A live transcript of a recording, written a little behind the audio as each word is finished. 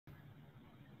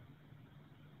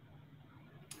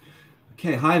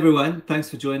Okay, hi everyone.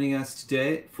 Thanks for joining us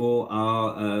today for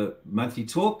our monthly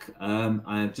talk.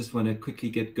 I just want to quickly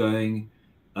get going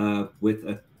with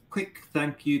a quick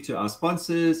thank you to our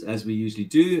sponsors, as we usually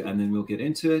do, and then we'll get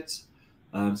into it.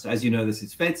 So as you know, this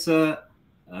is FEDSA.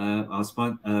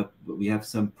 We have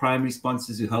some primary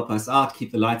sponsors who help us out,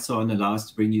 keep the lights on, allow us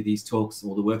to bring you these talks,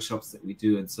 all the workshops that we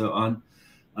do, and so on.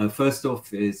 First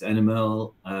off is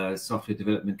NML, software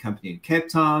development company in Cape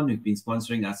Town, who've been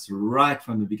sponsoring us right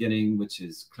from the beginning, which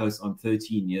is close on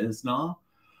 13 years now.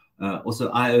 Also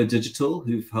IO Digital,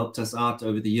 who've helped us out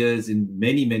over the years in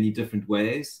many, many different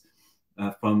ways,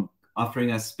 from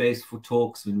offering us space for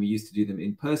talks when we used to do them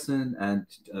in person and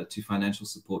to financial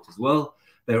support as well.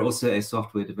 They're also a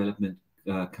software development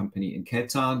company in Cape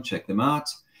Town. Check them out.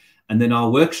 And then our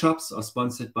workshops are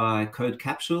sponsored by Code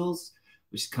Capsules,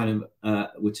 which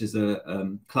is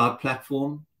a cloud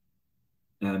platform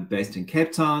based in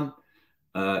Cape Town.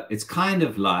 It's kind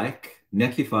of like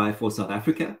Netlify for South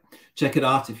Africa. Check it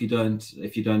out if you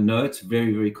don't know. It's a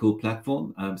very, very cool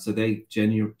platform. So they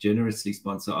generously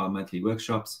sponsor our monthly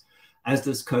workshops, as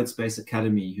does Codespace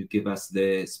Academy, who give us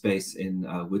their space in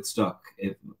Woodstock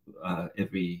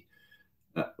every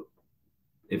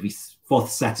fourth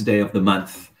Saturday of the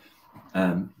month.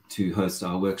 To host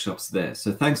our workshops there.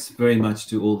 So thanks very much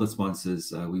to all the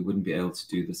sponsors. We wouldn't be able to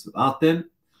do this without them.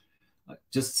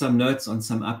 Just some notes on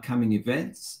some upcoming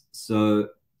events. So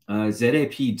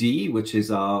ZAPD, which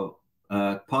is our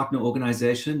partner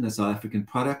organization, the South African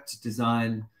Product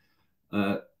Design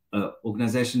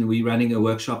organization, we're running a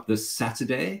workshop this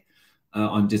Saturday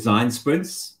on design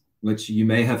sprints, which you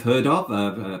may have heard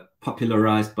of,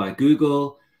 popularized by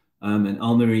Google. And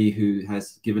Almarie, who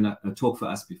has given a talk for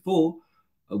us before,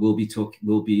 will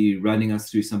be running us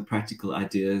through some practical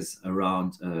ideas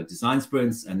around design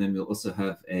sprints, and then we'll also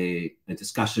have a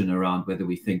discussion around whether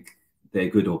we think they're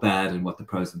good or bad and what the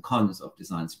pros and cons of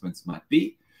design sprints might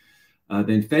be.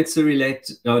 Then FEDSA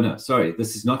related. Oh no, sorry,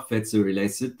 this is not FEDSA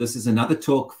related. This is another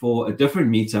talk for a different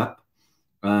meetup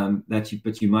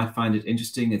but you might find it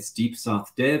interesting. It's Deep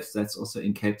South Devs. That's also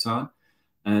in Cape Town.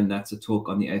 And that's a talk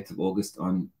on the 8th of August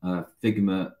on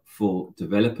Figma for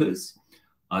developers.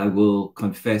 I will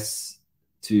confess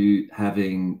to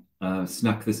having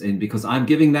snuck this in because I'm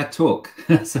giving that talk.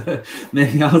 So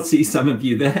maybe I'll see some of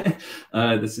you there.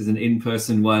 This is an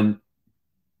in-person one.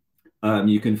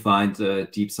 You can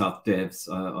find Deep South Devs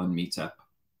on Meetup.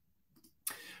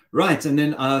 Right, and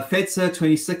then FEDSA,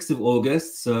 26th of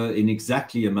August. So in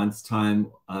exactly a month's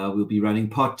time, we'll be running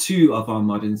part 2 of our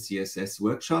modern CSS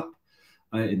workshop.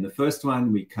 In the first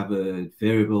one, we covered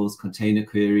variables, container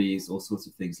queries, all sorts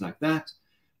of things like that.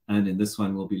 And in this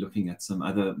one, we'll be looking at some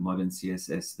other modern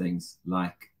CSS things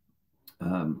like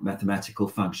mathematical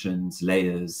functions,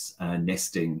 layers,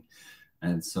 nesting,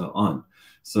 and so on.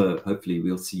 So hopefully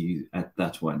we'll see you at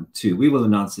that one too. We will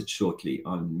announce it shortly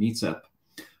on Meetup.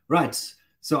 Right,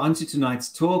 so on to tonight's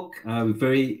talk. We're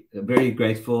very, very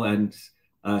grateful and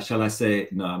shall I say,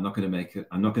 no, I'm not going to make it.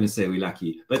 I'm not going to say we're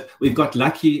lucky, but we've got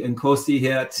Lucky and Corsi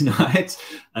here tonight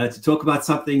to talk about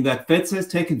something that FEDSA has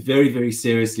taken very, very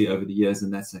seriously over the years,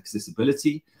 and that's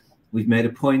accessibility. We've made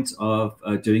a point of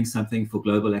doing something for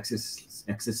Global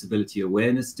Accessibility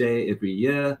Awareness Day every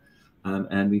year,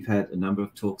 and we've had a number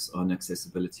of talks on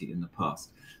accessibility in the past.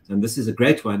 And this is a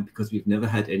great one because we've never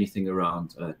had anything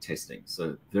around testing.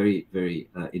 So very, very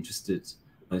interested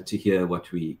to hear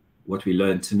what we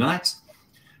learned tonight.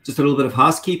 Just a little bit of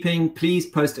housekeeping. Please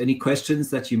post any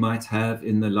questions that you might have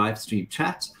in the live stream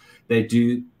chat. They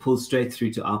do pull straight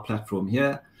through to our platform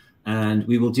here, and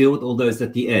we will deal with all those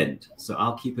at the end. So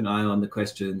I'll keep an eye on the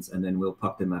questions, and then we'll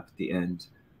pop them up at the end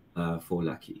for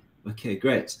Lucky. Okay,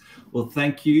 great. Well,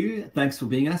 thank you. Thanks for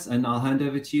being us, and I'll hand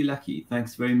over to you, Lucky.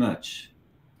 Thanks very much.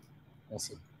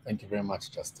 Awesome. Thank you very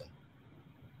much, Justin.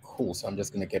 Cool. So I'm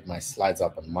just going to get my slides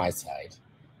up on my side.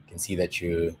 You can see that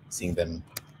you're seeing them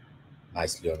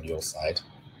nicely on your side.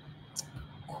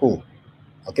 Cool.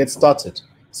 I'll get started.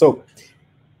 So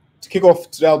to kick off,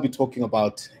 today I'll be talking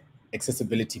about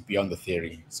accessibility beyond the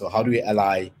theory. So how do we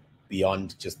ally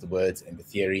beyond just the words and the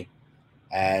theory?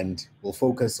 And we'll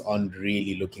focus on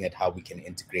really looking at how we can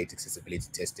integrate accessibility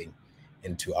testing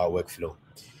into our workflow.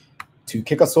 To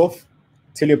kick us off,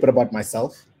 tell you a bit about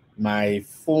myself. My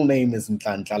full name is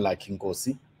Nhlanhla Lucky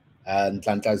Nkosi.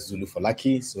 Nhlanhla is Zulu for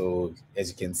lucky. So as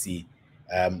you can see,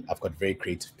 I've got very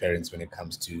creative parents when it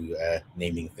comes to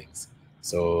naming things.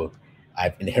 So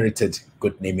I've inherited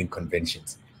good naming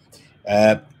conventions.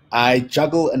 I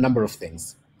juggle a number of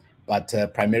things, but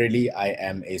primarily I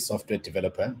am a software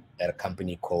developer at a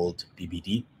company called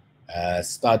BBD.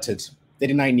 Started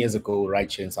 39 years ago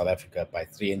right here in South Africa by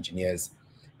 3 engineers.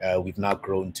 We've now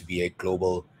grown to be a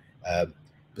global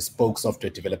bespoke software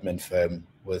development firm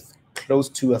with close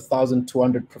to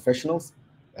 1,200 professionals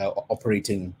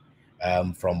operating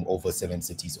from over 7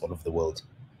 cities all over the world.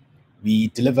 We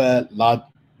deliver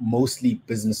mostly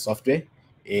business software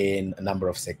in a number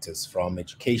of sectors, from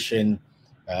education,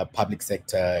 public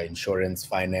sector, insurance,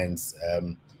 finance.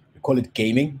 We call it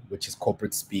gaming, which is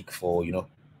corporate speak for,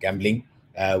 gambling.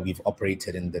 We've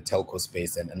operated in the telco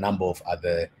space and a number of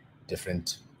other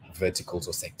different verticals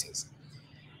or sectors.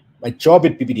 My job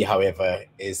at BBD, however,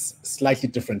 is slightly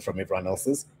different from everyone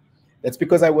else's. That's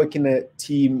because I work in a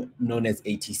team known as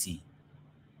ATC.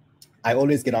 I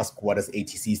always get asked, what does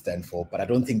ATC stand for? But I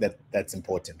don't think that that's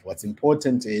important. What's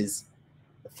important is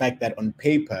the fact that on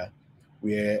paper,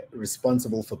 we're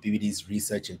responsible for BBD's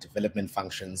research and development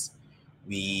functions.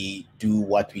 We do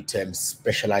what we term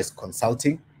specialized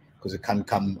consulting, because we can't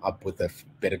come up with a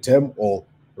better term, or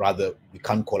rather, we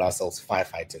can't call ourselves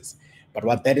firefighters. But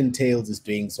what that entails is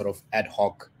doing sort of ad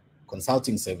hoc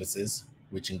consulting services,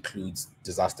 which includes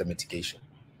disaster mitigation.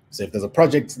 So if there's a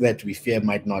project that we fear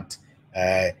might not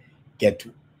get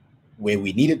where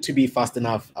we need it to be fast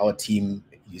enough, our team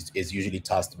is usually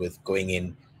tasked with going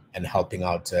in and helping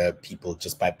out people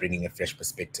just by bringing a fresh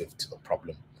perspective to the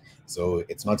problem. So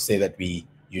it's not to say that we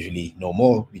usually know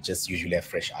more, we just usually have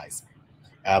fresh eyes.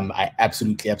 I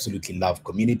absolutely love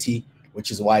community, which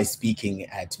is why speaking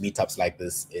at meetups like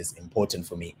this is important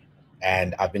for me.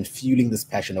 And I've been fueling this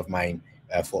passion of mine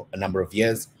for a number of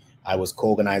years. I was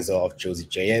co-organizer of Josie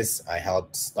JS. I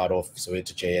helped start off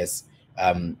Soweto JS,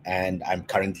 and I'm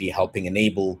currently helping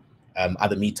enable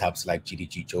other meetups like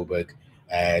GDG Joburg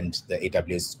and the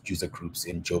AWS user groups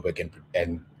in Joburg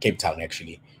and Cape Town,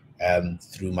 actually,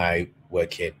 through my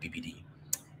work here at BBD.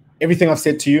 Everything I've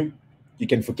said to you, you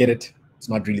can forget it. It's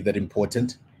not really that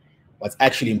important. What's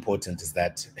actually important is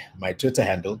that my Twitter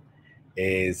handle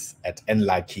is at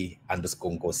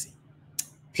 @nlucky_ngosi.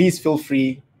 Please feel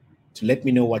free to let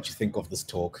me know what you think of this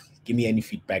talk. Give me any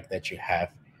feedback that you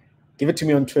have. Give it to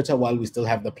me on Twitter while we still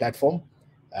have the platform.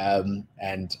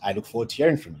 And I look forward to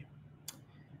hearing from you.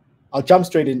 I'll jump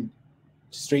straight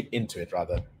into it,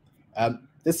 rather.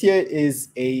 This year is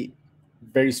a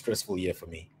very stressful year for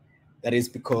me. That is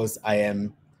because I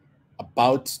am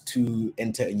about to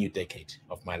enter a new decade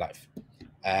of my life.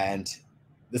 And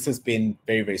this has been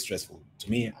very, very stressful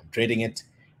to me. I'm dreading it.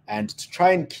 And to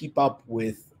try and keep up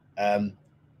with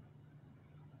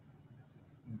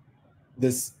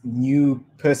this new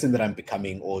person that I'm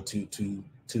becoming, or to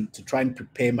try and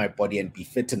prepare my body and be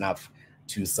fit enough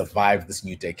to survive this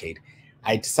new decade,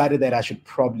 I decided that I should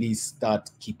probably start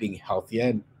keeping healthier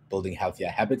and building healthier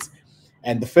habits.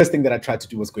 And the first thing that I tried to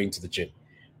do was going to the gym.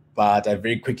 But I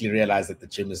very quickly realized that the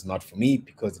gym is not for me,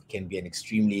 because it can be an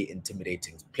extremely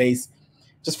intimidating place.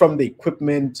 Just from the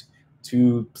equipment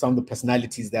to some of the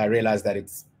personalities there, I realized that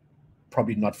it's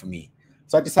probably not for me.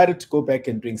 So I decided to go back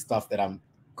and doing stuff that I'm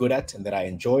good at and that I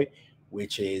enjoy,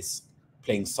 which is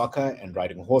playing soccer and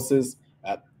riding horses.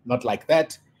 Not like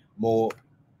that, more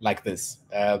like this.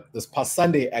 This past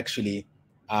Sunday, actually,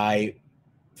 I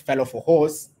fell off a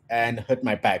horse and hurt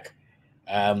my back.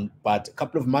 But a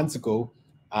couple of months ago,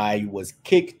 I was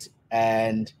kicked,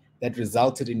 and that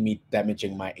resulted in me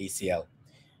damaging my ACL.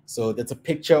 So that's a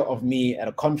picture of me at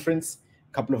a conference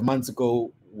a couple of months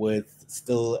ago with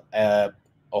still a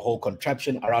whole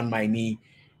contraption around my knee.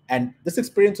 And this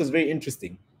experience was very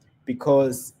interesting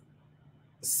because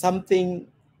something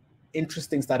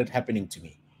interesting started happening to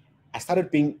me. I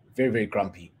started being very, very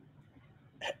grumpy.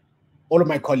 All of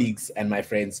my colleagues and my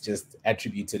friends just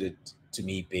attributed it to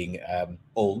me being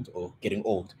old or getting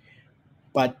old.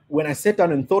 But when I sat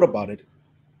down and thought about it,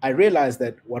 I realized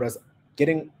that what was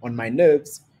getting on my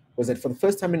nerves was that for the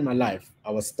first time in my life,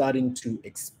 I was starting to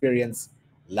experience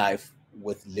life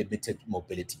with limited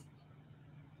mobility.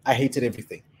 I hated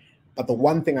everything. But the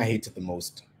one thing I hated the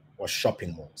most was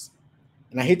shopping malls.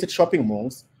 And I hated shopping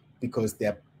malls because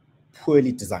they're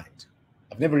poorly designed.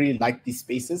 I've never really liked these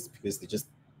spaces because they're just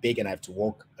big and I have to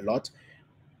walk a lot.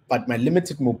 But my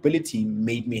limited mobility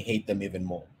made me hate them even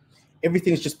more.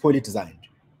 Everything is just poorly designed.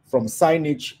 From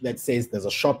signage that says there's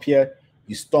a shop here,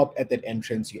 you stop at that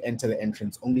entrance, you enter the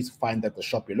entrance, only to find that the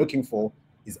shop you're looking for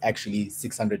is actually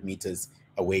 600 meters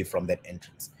away from that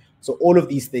entrance. So all of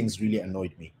these things really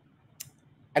annoyed me.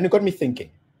 And it got me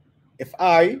thinking, if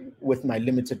I, with my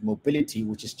limited mobility,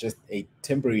 which is just a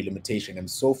temporary limitation, am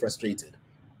so frustrated,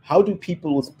 how do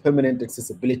people with permanent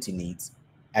accessibility needs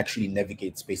actually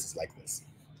navigate spaces like this?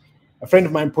 A friend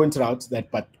of mine pointed out that,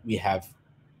 but we have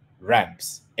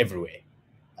ramps everywhere.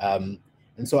 And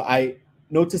so I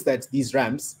noticed that these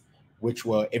ramps, which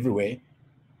were everywhere,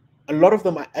 a lot of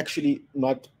them are actually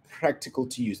not practical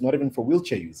to use, not even for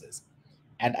wheelchair users.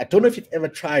 And I don't know if you've ever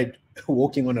tried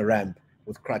walking on a ramp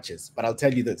with crutches, but I'll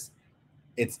tell you this,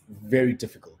 it's very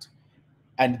difficult.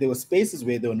 And there were spaces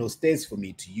where there were no stairs for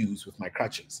me to use with my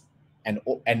crutches. And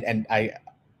I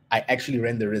actually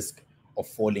ran the risk of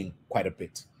falling quite a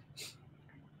bit.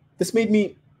 This made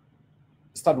me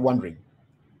start wondering,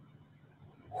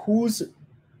 whose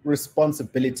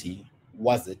responsibility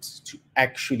was it to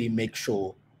actually make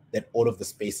sure that all of the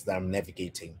spaces that I'm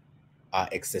navigating are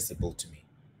accessible to me?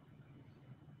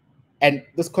 And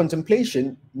this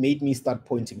contemplation made me start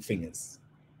pointing fingers.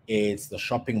 It's the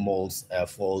shopping mall's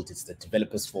fault, it's the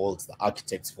developer's fault, it's the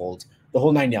architect's fault, the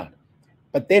whole 9 yards.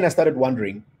 But then I started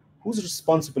wondering, who's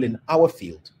responsible in our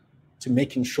field to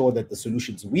making sure that the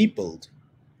solutions we build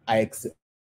are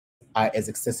as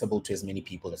accessible to as many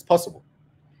people as possible?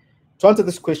 To answer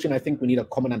this question, I think we need a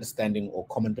common understanding or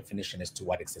common definition as to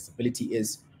what accessibility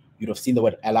is. You'd have seen the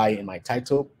word ally in my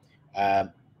title,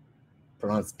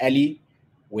 pronounced ally,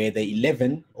 where the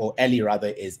 11, or ally rather,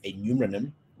 is a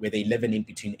numeronym, where the 11 in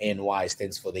between A and Y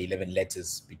stands for the 11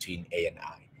 letters between A and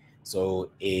I. So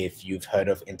if you've heard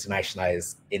of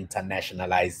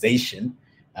internationalization,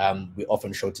 we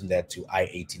often shorten that to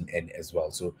I18N as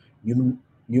well. So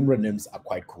numeronyms are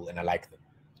quite cool and I like them.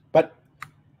 But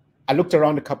I looked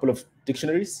around a couple of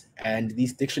dictionaries, and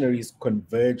these dictionaries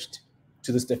converged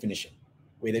to this definition,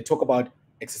 where they talk about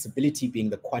accessibility being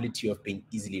the quality of being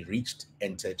easily reached,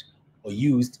 entered, or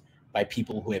used by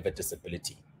people who have a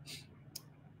disability.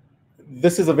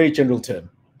 This is a very general term.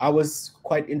 I was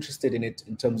quite interested in it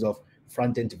in terms of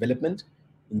front-end development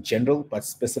in general, but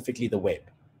specifically the web.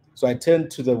 So I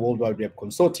turned to the World Wide Web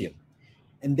Consortium,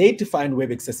 and they define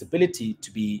web accessibility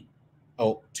to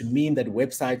mean that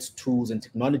websites, tools, and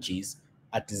technologies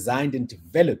are designed and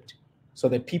developed so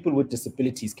that people with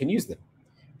disabilities can use them.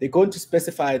 They're going to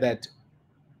specify that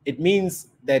it means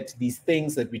that these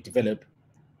things that we develop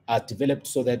are developed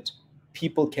so that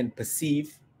people can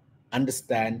perceive,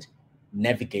 understand,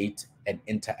 navigate, and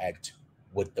interact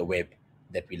with the web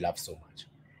that we love so much.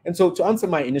 And so to answer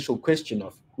my initial question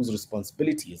of whose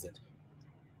responsibility is it,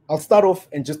 I'll start off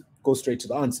and just go straight to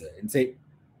the answer and say,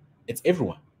 it's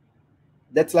everyone.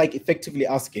 That's like effectively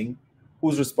asking,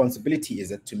 whose responsibility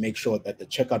is it to make sure that the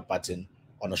checkout button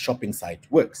on a shopping site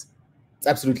works? It's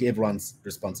absolutely everyone's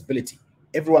responsibility.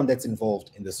 Everyone that's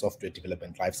involved in the software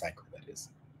development lifecycle, that is.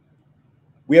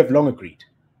 We have long agreed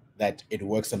that it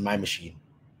works on my machine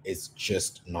is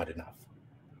just not enough.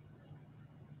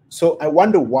 So I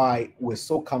wonder why we're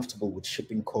so comfortable with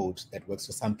shipping code that works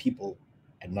for some people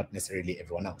and not necessarily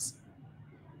everyone else.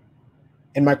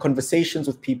 In my conversations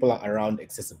with people around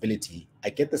accessibility, I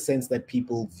get the sense that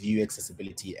people view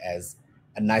accessibility as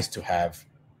a nice to have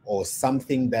or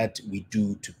something that we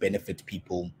do to benefit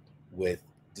people with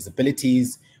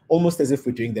disabilities, almost as if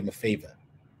we're doing them a favor.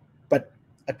 But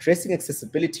addressing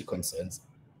accessibility concerns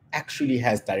actually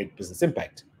has direct business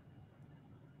impact.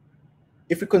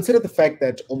 If we consider the fact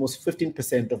that almost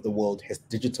 15% of the world has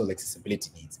digital accessibility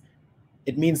needs,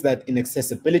 it means that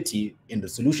inaccessibility in the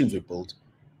solutions we build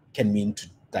can mean to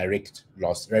direct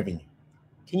lost revenue.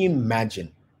 Can you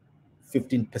imagine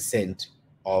 15%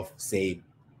 of, say,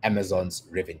 Amazon's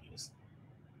revenues?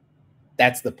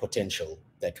 That's the potential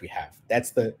that we have.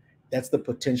 That's the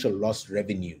potential lost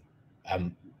revenue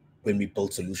when we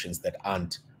build solutions that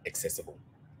aren't accessible.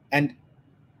 And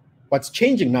what's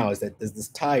changing now is that there's this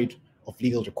tide of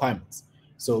legal requirements.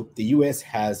 So the US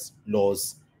has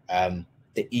laws,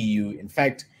 the EU. In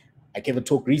fact, I gave a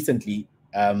talk recently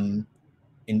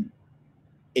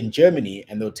in Germany,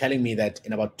 and they were telling me that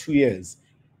in about 2 years,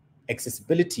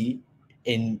 accessibility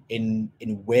in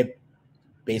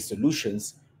web-based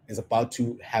solutions is about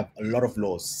to have a lot of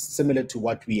laws, similar to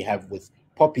what we have with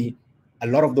Poppy. A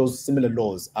lot of those similar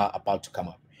laws are about to come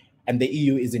up. And the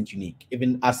EU isn't unique.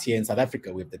 Even us here in South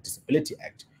Africa, we have the Disability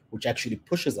Act, which actually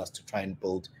pushes us to try and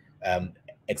build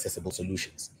accessible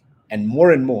solutions. And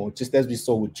more, just as we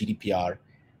saw with GDPR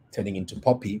turning into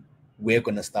Poppy, we're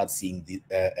going to start seeing the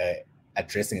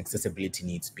addressing accessibility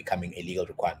needs becoming a legal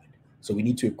requirement. So we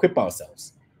need to equip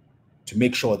ourselves to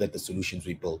make sure that the solutions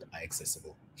we build are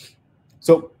accessible.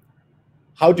 So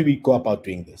how do we go about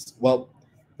doing this? Well,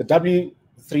 the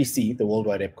W3C, the World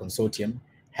Wide Web Consortium,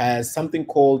 has something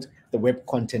called the Web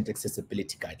Content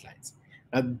Accessibility Guidelines.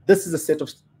 Now, this is a set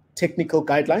of technical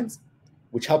guidelines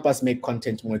which help us make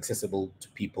content more accessible to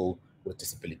people with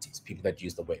disabilities, people that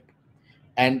use the web.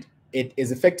 And it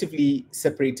is effectively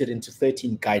separated into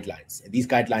 13 guidelines. And these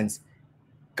guidelines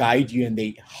guide you and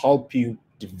they help you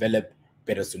develop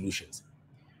better solutions.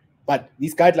 But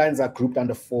these guidelines are grouped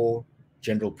under 4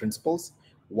 general principles.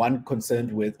 One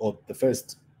concerned with, or the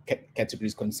first category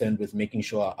is concerned with making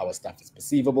sure our stuff is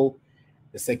perceivable.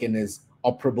 The second is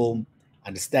operable,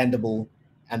 understandable,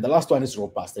 and the last one is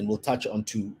robust. And we'll touch on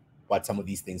to what some of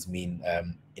these things mean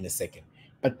in a second.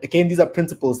 But again, these are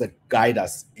principles that guide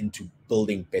us into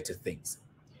building better things.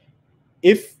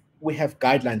 If we have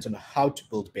guidelines on how to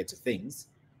build better things,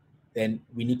 then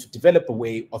we need to develop a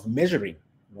way of measuring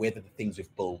whether the things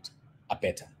we've built are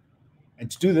better.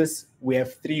 And to do this, we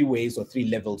have three ways or three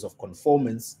levels of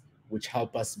conformance which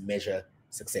help us measure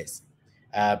success.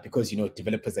 Because, you know,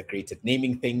 developers are great at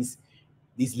naming things.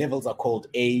 These levels are called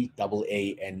A,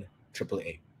 AA, and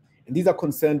AAA. And these are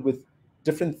concerned with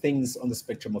different things on the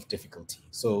spectrum of difficulty.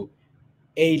 So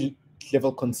A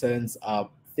level concerns are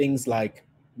things like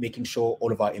making sure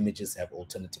all of our images have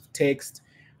alternative text,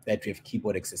 that we have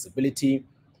keyboard accessibility.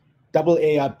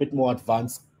 AA are a bit more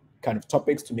advanced kind of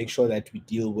topics to make sure that we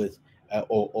deal with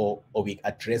or we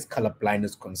address color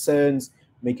blindness concerns,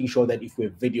 making sure that if we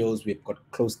have videos, we've got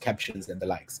closed captions and the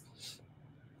likes.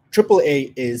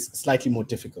 AAA is slightly more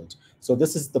difficult. So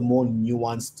this is the more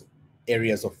nuanced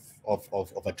areas of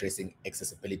addressing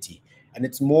accessibility. And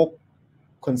it's more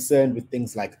concerned with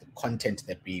things like the content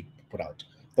that we put out,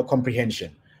 the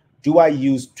comprehension. Do I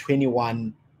use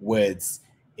 21 words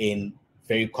in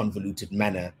very convoluted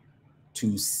manner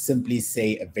to simply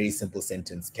say a very simple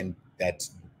sentence that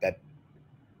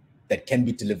can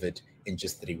be delivered in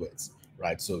just 3 words,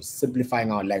 right? So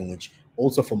simplifying our language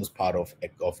also forms part of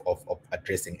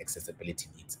addressing accessibility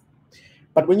needs.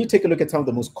 But when you take a look at some of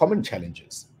the most common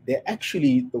challenges, they're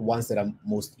actually the ones that are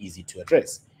most easy to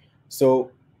address.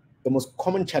 So the most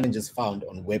common challenges found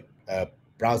on web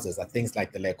browsers are things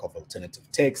like the lack of alternative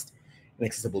text,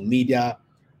 inaccessible media,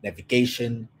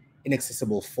 navigation,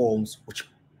 inaccessible forms, which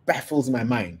baffles my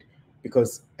mind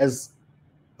because, as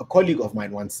a colleague of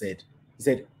mine once said, he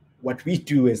said, what we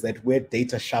do is that we're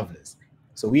data shovelers.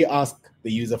 So we ask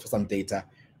the user for some data,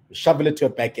 we shovel it to a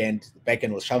backend, the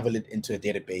backend will shovel it into a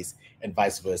database, and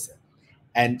vice versa.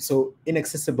 And so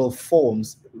inaccessible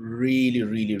forms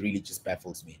really just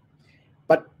baffles me.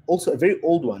 But also a very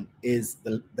old one is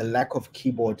the lack of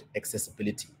keyboard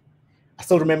accessibility. I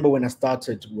still remember when I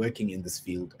started working in this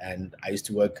field, and I used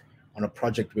to work on a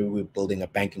project where we were building a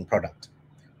banking product.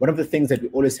 One of the things that we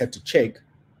always had to check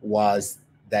was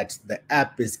that the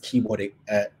app is keyboard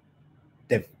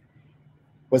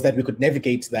was that we could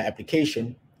navigate the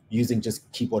application using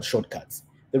just keyboard shortcuts.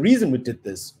 The reason we did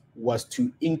this was to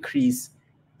increase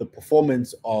the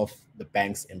performance of the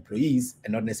bank's employees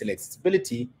and not necessarily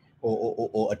accessibility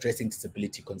or addressing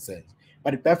disability concerns.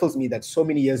 But it baffles me that so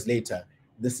many years later,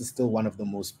 this is still one of the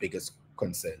most biggest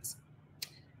concerns.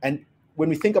 And when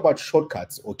we think about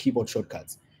shortcuts or keyboard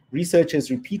shortcuts, research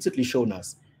has repeatedly shown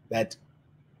us that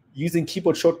using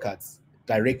keyboard shortcuts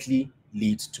directly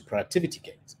leads to productivity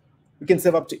gains. We can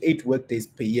save up to 8 workdays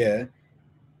per year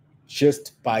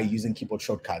just by using keyboard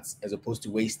shortcuts, as opposed to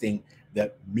wasting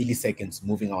the milliseconds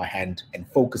moving our hand and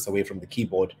focus away from the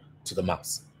keyboard to the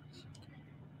mouse.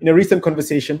 In a recent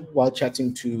conversation, while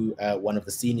chatting to one of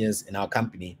the seniors in our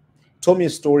company, told me a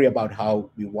story about how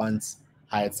we once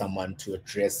hired someone to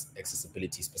address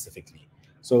accessibility specifically.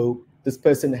 So this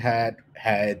person had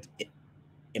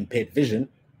impaired vision,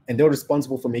 and they were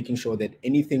responsible for making sure that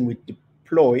anything we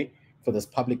deploy for this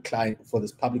public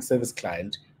service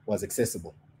client was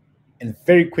accessible. And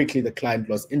very quickly, the client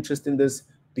lost interest in this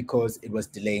because it was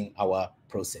delaying our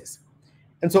process.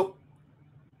 And so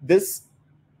this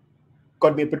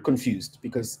got me a bit confused,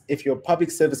 because if you're a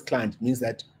public service client, it means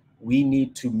that we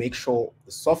need to make sure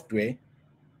the software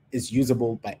is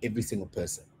usable by every single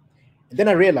person. And then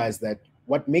I realized that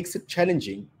what makes it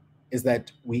challenging is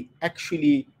that we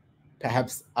actually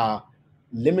perhaps are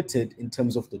limited in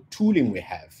terms of the tooling we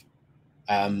have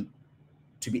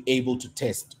to be able to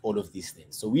test all of these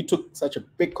things. So we took such a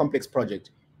big complex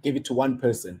project, gave it to one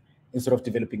person instead of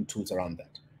developing tools around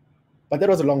that. But that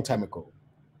was a long time ago.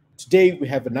 Today, we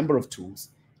have a number of tools,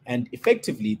 and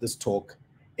effectively this talk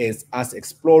is us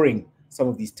exploring some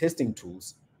of these testing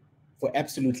tools for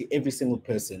absolutely every single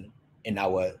person in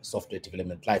our software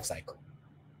development lifecycle.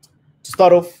 To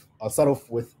start off, I'll start off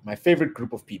with my favorite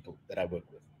group of people that I work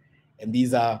with. And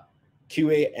these are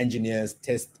QA engineers,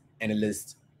 test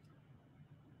analysts,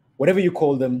 whatever you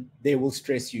call them, they will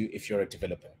stress you if you're a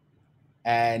developer.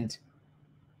 And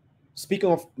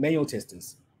speaking of manual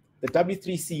testers, the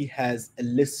W3C has a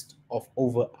list of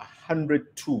over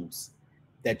 100 tools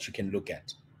that you can look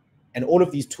at. And all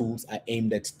of these tools are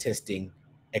aimed at testing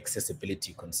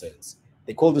accessibility concerns.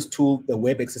 They call this tool the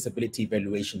Web Accessibility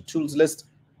Evaluation Tools List.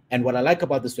 And what I like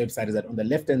about this website is that on the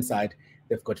left-hand side,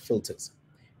 they've got filters.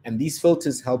 And these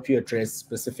filters help you address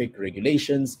specific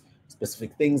regulations,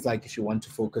 specific things, like if you want to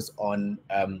focus on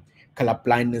color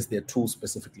blindness, there are tools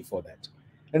specifically for that.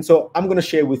 And so I'm going to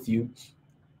share with you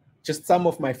just some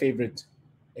of my favorite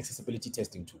accessibility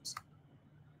testing tools.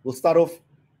 We'll start off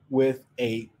with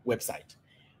a website.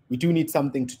 We do need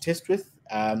something to test with.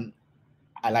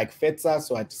 I like FETSA,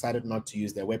 so I decided not to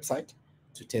use their website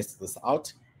to test this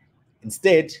out.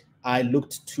 Instead, I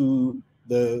looked to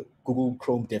the Google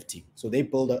Chrome dev team. So they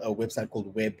build a website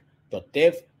called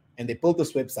web.dev, and they built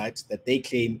this website that they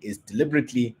claim is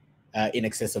deliberately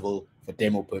inaccessible for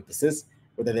demo purposes.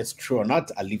 Whether that's true or not,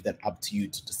 I'll leave that up to you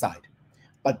to decide.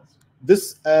 But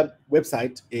this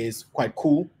website is quite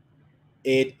cool.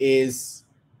 It is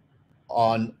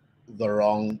on the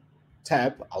wrong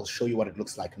tab. I'll show you what it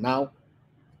looks like now.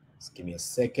 Just give me a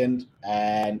second,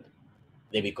 and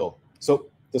there we go. So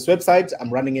this website, I'm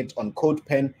running it on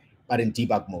CodePen, but in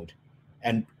debug mode.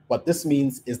 And what this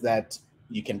means is that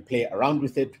you can play around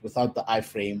with it without the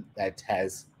iframe that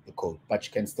has the code, but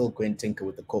you can still go and tinker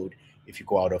with the code if you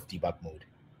go out of debug mode.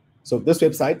 So this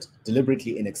website,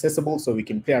 deliberately inaccessible, so we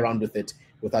can play around with it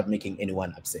without making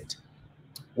anyone upset.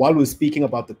 While we're speaking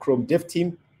about the Chrome dev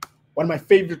team, one of my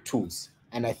favorite tools,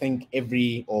 and I think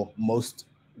every or most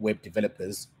web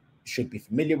developers should be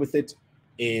familiar with it,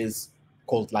 is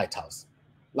called Lighthouse.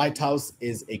 Lighthouse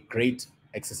is a great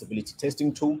accessibility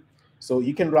testing tool. So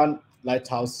you can run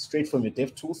Lighthouse straight from your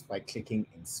DevTools by clicking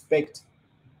Inspect.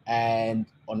 And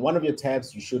on one of your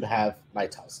tabs, you should have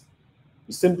Lighthouse.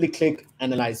 You simply click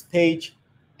Analyze Page,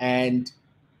 and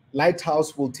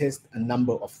Lighthouse will test a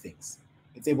number of things.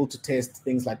 It's able to test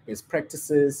things like best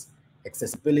practices,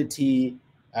 accessibility,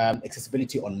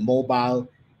 accessibility on mobile.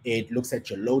 It looks at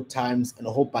your load times and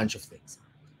a whole bunch of things.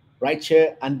 Right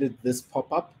here under this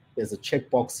pop-up, there's a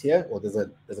checkbox here, or there's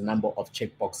a number of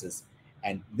checkboxes,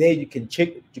 and there you can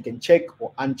check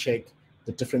or uncheck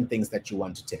the different things that you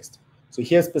want to test. So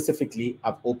here specifically,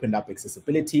 I've opened up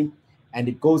accessibility, and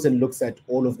it goes and looks at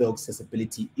all of the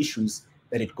accessibility issues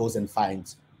that it goes and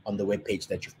finds on the web page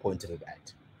that you've pointed it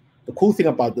at. The cool thing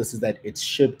about this is that it's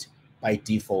shipped by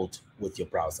default with your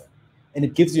browser, and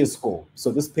it gives you a score.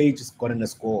 So this page has gotten a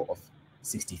score of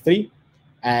 63.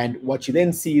 And what you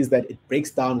then see is that it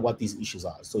breaks down what these issues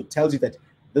are. So it tells you that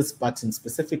this button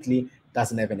specifically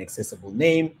doesn't have an accessible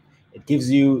name. It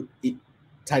gives you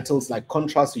titles like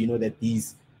contrast, so you know that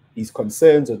these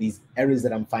concerns or these errors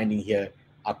that I'm finding here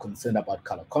are concerned about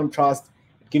color contrast.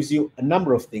 It gives you a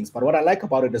number of things. But what I like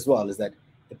about it as well is that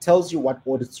it tells you what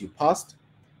audits you passed.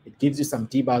 It gives you some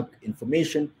debug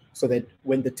information so that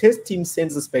when the test team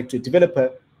sends this back to a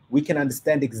developer, we can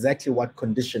understand exactly what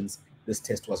conditions this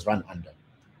test was run under.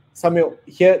 Somewhere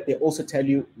here, they also tell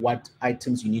you what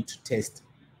items you need to test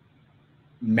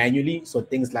manually. So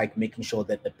things like making sure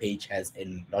that the page has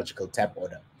a logical tab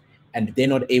order. And they're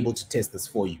not able to test this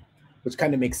for you, which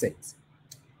kind of makes sense.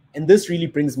 And this really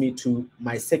brings me to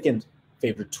my second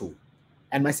favorite tool.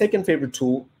 And my second favorite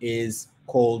tool is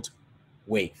called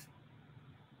Wave.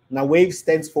 Now, Wave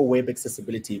stands for Web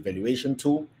Accessibility Evaluation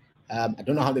Tool. I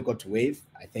don't know how they got to Wave.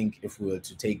 I think if we were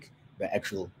to take the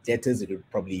actual letters, it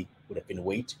would have been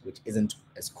Wait, which isn't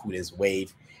as cool as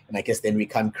Wave. And I guess then we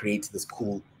can't create this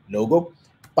cool logo.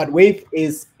 But Wave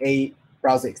is a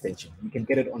browser extension. You can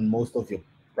get it on most of your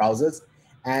browsers.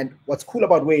 And what's cool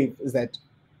about Wave is that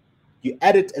you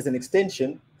add it as an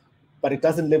extension, but it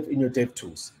doesn't live in your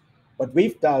DevTools. What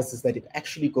Wave does is that it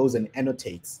actually goes and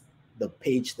annotates the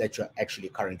page that you're actually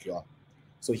currently on.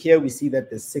 So here we see that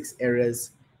there's 6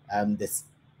 areas, there's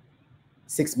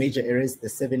 6 major areas,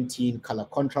 there's 17 color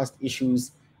contrast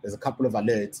issues, there's a couple of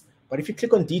alerts. But if you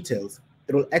click on details,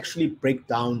 it will actually break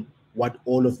down what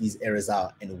all of these areas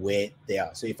are and where they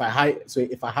are. So if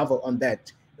I hover on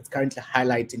that, it's currently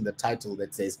highlighting the title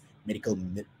that says Medical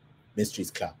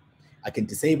Mysteries Club. I can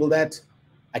disable that.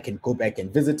 I can go back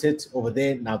and visit it over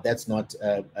there. Now that's not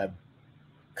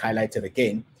highlighted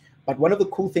again. But one of the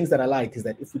cool things that I like is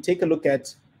that if we take a look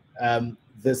at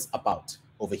this about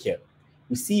over here,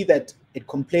 we see that it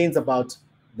complains about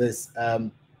this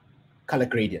color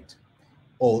gradient,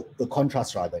 or the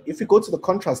contrast rather. If we go to the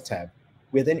contrast tab,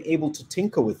 we're then able to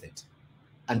tinker with it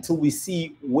until we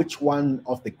see which one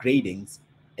of the gradings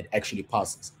it actually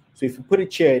passes. So if you put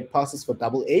it here, it passes for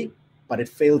AA, but it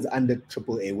fails under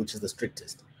AAA, which is the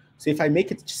strictest. So if I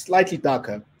make it slightly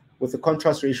darker with a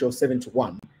contrast ratio of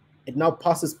 7:1, it now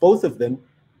passes both of them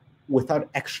without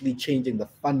actually changing the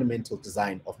fundamental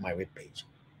design of my web page.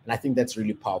 And I think that's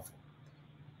really powerful.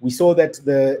 We saw that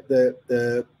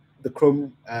the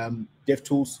Chrome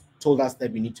DevTools told us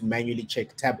that we need to manually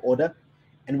check tab order.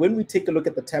 And when we take a look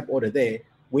at the tab order there,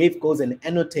 Wave goes and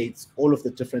annotates all of the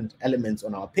different elements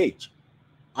on our page.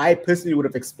 I personally would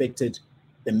have expected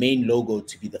the main logo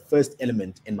to be the first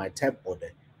element in my tab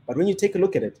order. But when you take a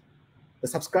look at it, the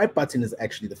subscribe button is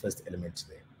actually the first element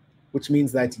there, which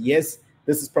means that, yes,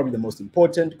 this is probably the most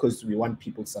important because we want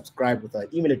people to subscribe with our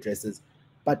email addresses,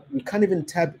 but we can't even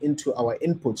tap into our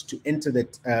input to enter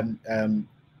that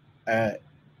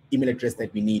email address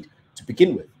that we need to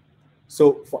begin with.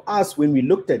 So for us, when we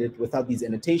looked at it without these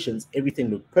annotations, everything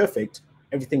looked perfect,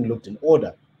 everything looked in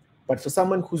order. But for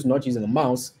someone who's not using a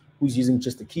mouse, who's using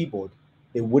just a keyboard,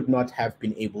 they would not have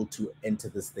been able to enter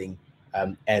this thing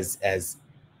as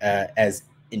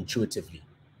intuitively.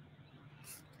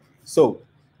 So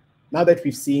now that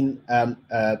we've seen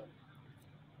that,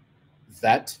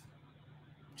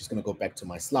 I'm just going to go back to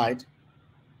my slide.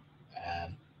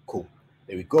 Cool.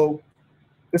 There we go.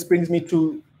 This brings me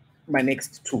to my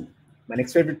next tool. My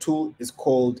next favorite tool is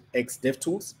called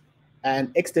XDevTools.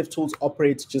 And XDevTools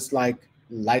operates just like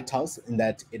Lighthouse in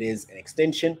that it is an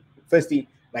extension. Firstly,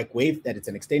 like Wave, that it's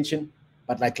an extension,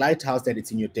 but like Lighthouse, that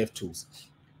it's in your DevTools.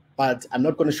 But I'm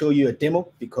not going to show you a demo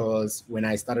because when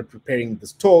I started preparing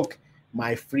this talk,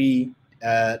 my free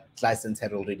license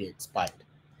had already expired.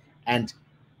 And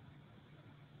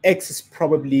X is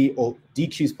probably, or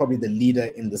DQ is probably the leader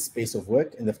in the space of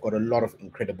work, and they've got a lot of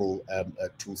incredible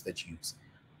tools that you use.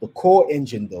 The core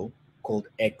engine, though, called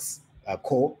X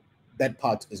Core, that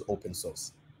part is open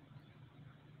source.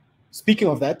 Speaking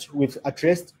of that, we've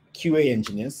addressed QA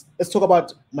engineers. Let's talk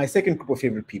about my second group of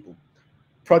favorite people,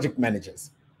 project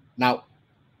managers. Now,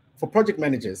 for project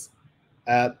managers,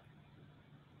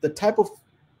 the type of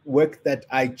work that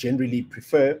I generally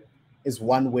prefer is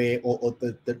one where, or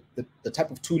the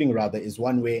type of tooling rather, is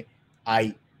one where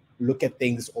I look at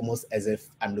things almost as if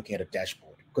I'm looking at a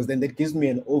dashboard, because then that gives me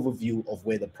an overview of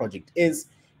where the project is,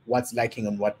 what's lacking,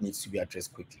 and what needs to be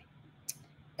addressed quickly.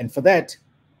 And for that,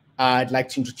 I'd like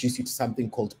to introduce you to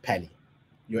something called PALI,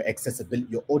 your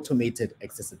automated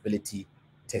accessibility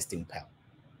testing pal,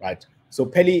 right? So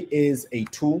PALI is a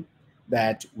tool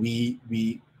that we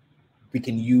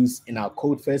can use in our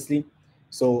code firstly.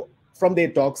 So from their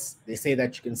docs, they say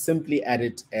that you can simply add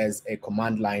it as a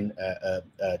command line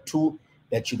tool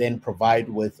that you then provide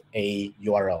with a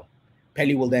URL.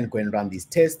 PALI will then go and run these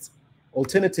tests.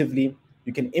 Alternatively,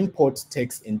 you can import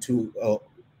text into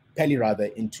PALI rather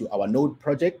into our Node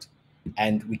project,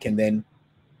 and we can then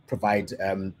provide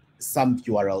some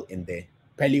URL in there.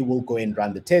 PALI will go and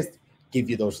run the test, give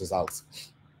you those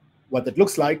results. What that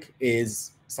looks like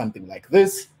is something like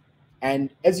this. And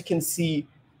as you can see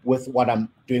with what I'm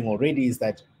doing already is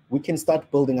that we can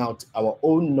start building out our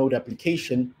own Node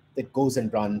application that goes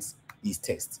and runs these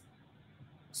tests.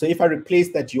 So if I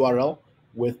replace that URL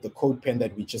with the code pen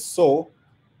that we just saw,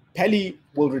 PALI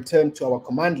will return to our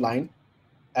command line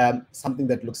something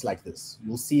that looks like this.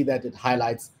 You'll see that it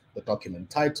highlights the document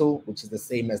title, which is the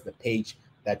same as the page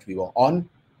that we were on.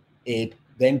 It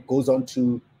then goes on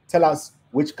to tell us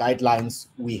which guidelines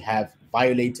we have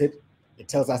violated. It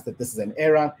tells us that this is an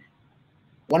error.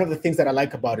 One of the things that I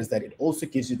like about it is that it also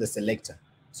gives you the selector.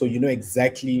 So you know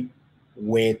exactly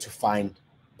where to find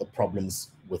the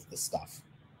problems with the stuff.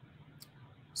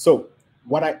 So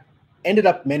what I ended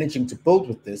up managing to build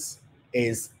with this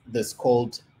is this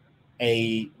called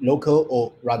a local,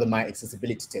 or rather my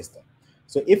accessibility tester.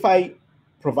 So if I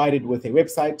provided with a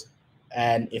website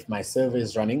and if my server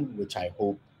is running, which I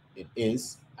hope it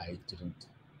is, I didn't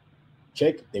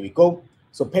check, there we go.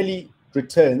 So PALI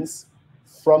returns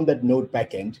from that Node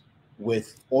backend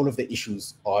with all of the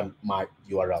issues on my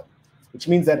URL, which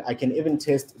means that I can even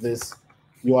test this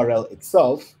URL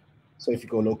itself. So if you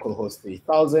go localhost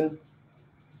 3000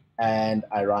 and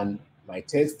I run my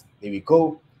test, there we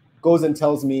go, goes and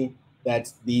tells me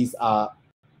that these are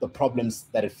the problems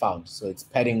that it found. So it's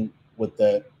padding with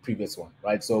the previous one,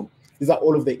 right? So these are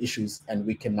all of the issues, and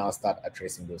we can now start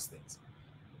addressing those things.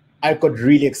 I got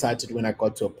really excited when I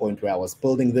got to a point where I was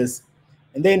building this.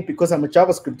 And then because I'm a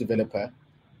JavaScript developer,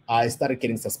 I started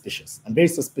getting suspicious. I'm very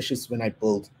suspicious when I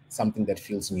build something that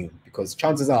feels new, because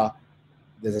chances are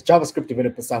there's a JavaScript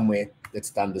developer somewhere that's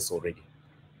done this already.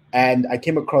 And I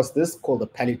came across this called the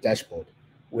PALI dashboard,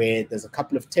 where there's a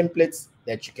couple of templates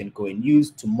that you can go and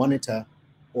use to monitor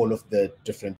all of the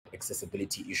different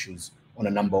accessibility issues on a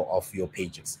number of your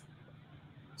pages.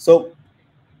 So,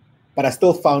 but I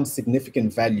still found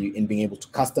significant value in being able to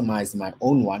customize my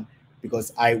own one,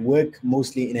 because I work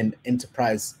mostly in an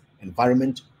enterprise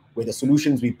environment where the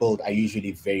solutions we build are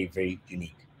usually very, very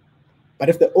unique. But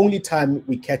if the only time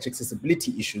we catch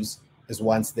accessibility issues is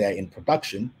once they're in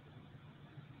production,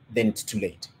 then it's too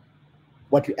late.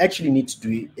 What we actually need to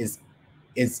do is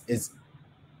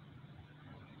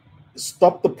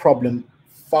stop the problem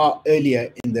far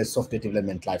earlier in the software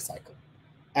development lifecycle.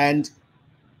 And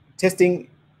testing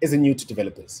isn't new to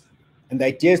developers. And the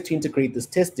idea is to integrate this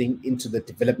testing into the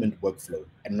development workflow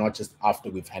and not just after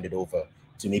we've handed over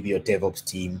to maybe your DevOps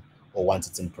team or once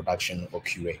it's in production or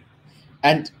QA.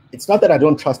 And it's not that I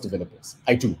don't trust developers.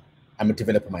 I do. I'm a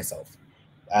developer myself.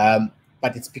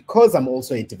 But it's because I'm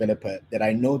also a developer that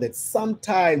I know that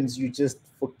sometimes you just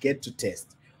forget to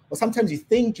test, or sometimes you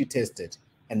think you tested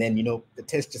and then, the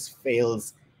test just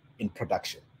fails in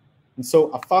production. And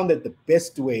so I found that the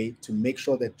best way to make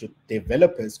sure that your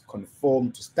developers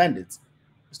conform to standards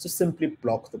is to simply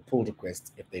block the pull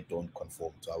requests if they don't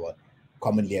conform to our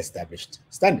commonly established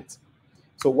standards.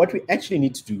 So what we actually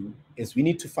need to do is we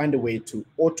need to find a way to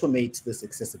automate this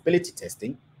accessibility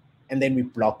testing, and then we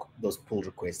block those pull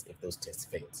requests if those tests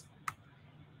fail.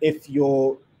 If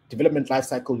your development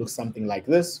lifecycle looks something like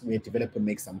this, where a developer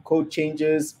makes some code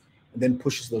changes and then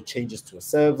pushes those changes to a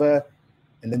server,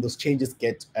 and then those changes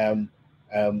get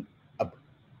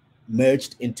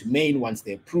merged into main once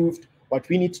they're approved, what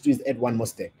we need to do is add one more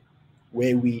step,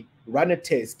 where we run a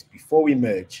test before we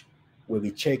merge, where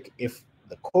we check if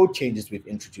the code changes we've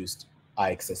introduced are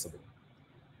accessible.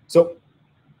 So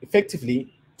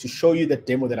effectively, to show you the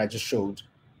demo that I just showed,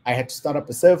 I had to start up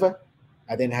a server.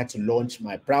 I then had to launch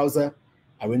my browser.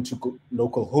 I went to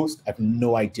localhost. I have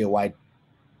no idea why I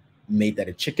made that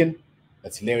a chicken.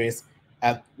 That's hilarious.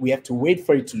 We have to wait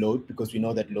for it to load because we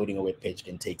know that loading a web page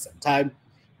can take some time.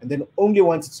 And then only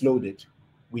once it's loaded,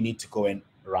 we need to go and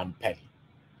run Peli,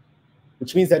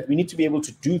 which means that we need to be able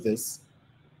to do this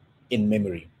in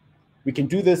memory. We can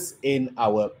do this in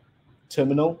our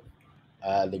terminal.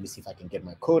 Let me see if I can get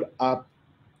my code up.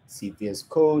 See VS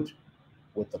Code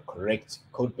with the correct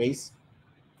code base.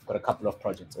 I've got a couple of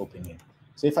projects open here.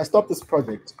 So if I stop this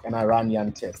project and I run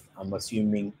yarn test, I'm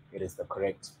assuming it is the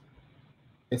correct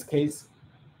test case.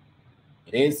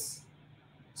 It is.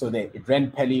 So there, it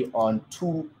ran Peli on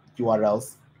 2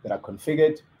 URLs that are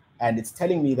configured, and it's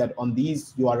telling me that on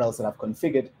these URLs that I've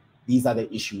configured, these are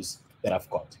the issues that I've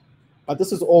got. But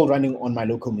this is all running on my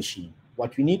local machine.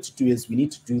 What we need to do is we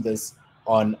need to do this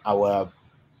on our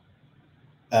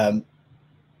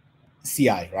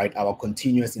CI, right? Our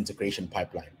continuous integration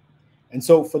pipeline. And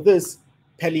so for this,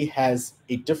 Peli has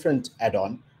a different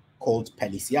add-on called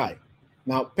Peli CI.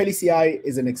 Now, Peli CI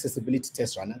is an accessibility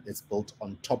test runner that's built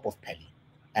on top of Peli,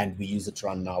 and we use it to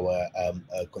run our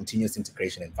continuous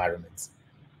integration environments.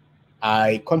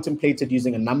 I contemplated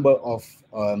using a number of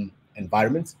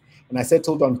environments, and I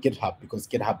settled on GitHub because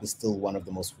GitHub is still one of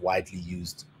the most widely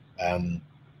used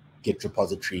Git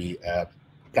repository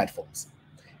platforms.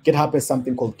 GitHub has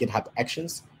something called GitHub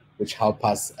Actions, which help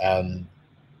us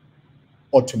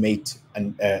automate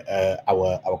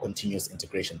our continuous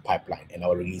integration pipeline and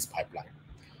our release pipeline.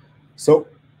 So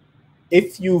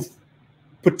if you've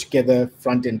put together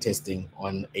front-end testing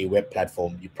on a web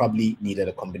platform, you probably needed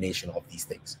a combination of these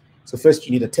things. So first,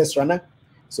 you need a test runner.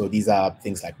 So these are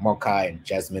things like Mocha and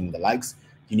Jasmine and the likes.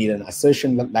 You need an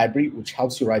assertion library, which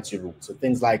helps you write your rules. So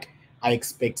things like, I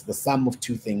expect the sum of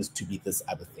 2 things to be this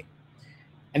other thing.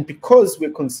 And because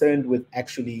we're concerned with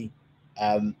actually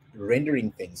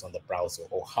rendering things on the browser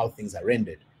or how things are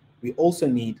rendered, we also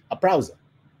need a browser.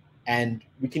 And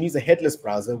we can use a headless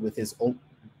browser with its own,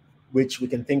 which we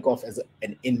can think of as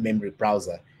an in-memory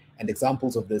browser. And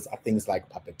examples of this are things like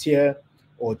Puppeteer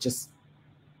or just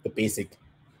the basic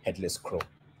headless Chrome.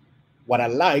 What I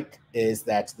like is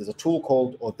that there's a tool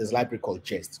called, or there's a library called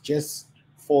Jest. Jest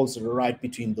falls right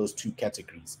between those 2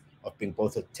 categories of being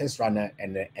both a test runner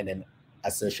and an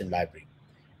assertion library.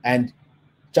 And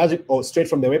judging, or straight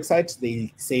from their website,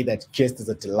 they say that Jest is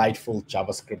a delightful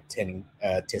JavaScript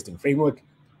testing framework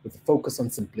with a focus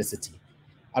on simplicity.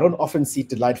 I don't often see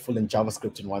delightful and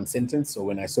JavaScript in one sentence, so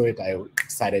when I saw it, I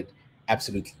decided,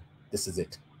 absolutely, this is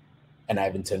it. And I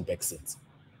haven't turned back since.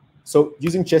 So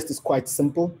using Jest is quite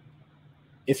simple.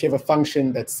 If you have a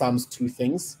function that sums 2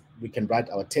 things, we can write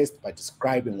our test by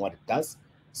describing what it does.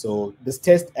 So this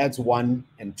test adds 1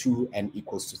 and 2 and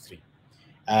equals to 3.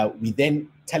 We then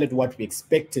tell it what we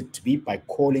expect it to be by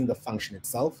calling the function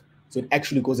itself. So it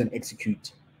actually goes and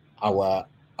executes our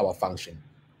function.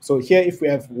 So here, if we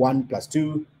have 1 plus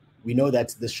 2, we know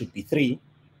that this should be 3.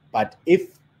 But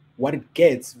if what it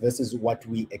gets versus what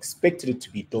we expected it to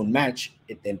be don't match,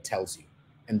 it then tells you.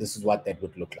 And this is what that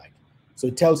would look like. So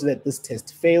it tells you that this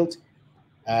test failed.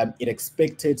 It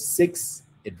expected 6.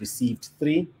 It received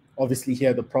 3. Obviously,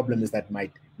 here the problem is that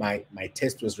my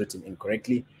test was written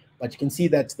incorrectly. But you can see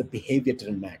that the behavior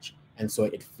didn't match. And so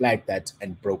it flagged that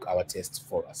and broke our test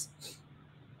for us,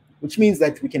 which means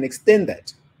that we can extend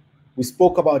that. We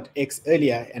spoke about X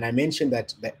earlier, and I mentioned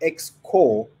that the X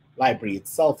core library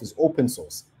itself is open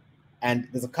source. And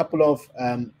there's a couple of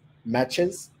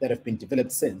matches that have been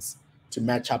developed since. to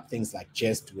match up things like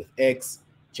jest with X,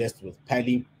 jest with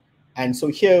Pally. And so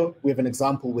here we have an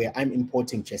example where I'm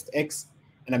importing jest X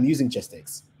and I'm using jest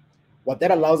X. What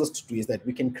that allows us to do is that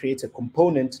we can create a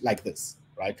component like this,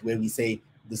 right? Where we say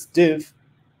this div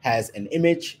has an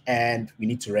image and we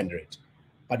need to render it.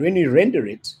 But when we render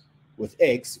it with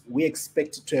X, we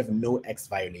expect it to have no X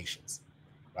violations,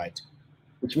 right?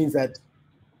 Which means that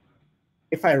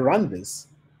if I run this,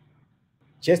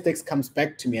 JustX comes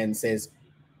back to me and says,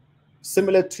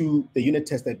 similar to the unit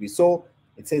test that we saw,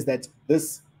 it says that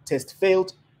this test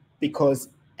failed because,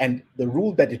 and the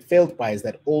rule that it failed by is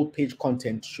that all page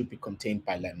content should be contained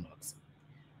by landmarks.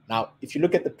 Now, if you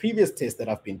look at the previous test that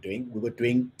I've been doing, we were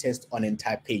doing tests on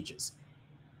entire pages.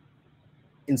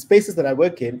 In spaces that I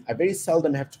work in, I very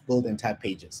seldom have to build entire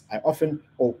pages. I often,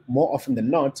 or more often than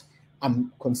not,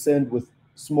 I'm concerned with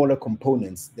smaller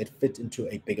components that fit into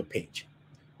a bigger page,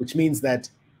 which means that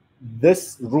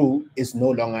this rule is no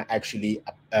longer actually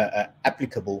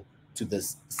applicable to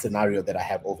this scenario that I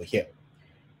have over here.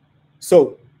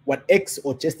 So what X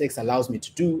or JustX allows me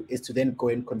to do is to then go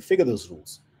and configure those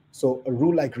rules. So a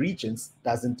rule like regions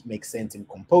doesn't make sense in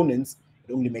components,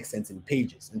 it only makes sense in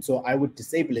pages. And so I would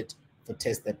disable it for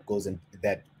tests that goes in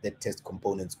that test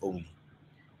components only.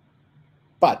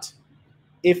 But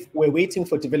if we're waiting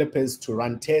for developers to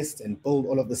run tests and build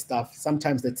all of the stuff,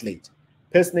 sometimes that's late.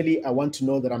 Personally, I want to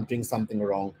know that I'm doing something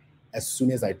wrong as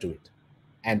soon as I do it.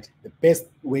 And the best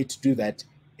way to do that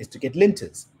is to get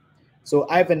linters. So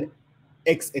I have an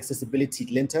X accessibility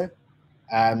linter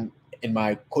in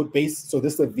my code base. So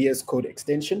this is a VS Code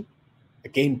extension,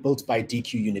 again, built by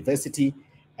DQ University.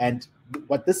 And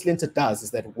what this linter does is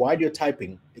that while you're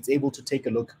typing, it's able to take a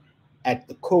look at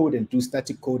the code and do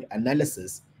static code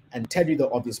analysis and tell you the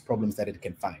obvious problems that it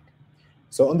can find.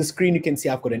 So on the screen, you can see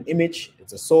I've got an image,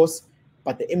 it's a source,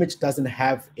 but the image doesn't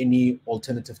have any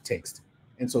alternative text.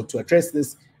 And so to address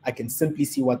this, I can simply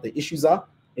see what the issues are.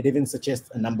 It even suggests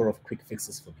a number of quick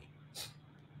fixes for me.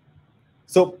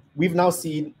 So we've now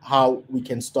seen how we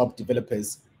can stop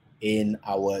developers in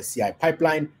our CI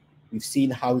pipeline. We've seen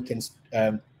how we can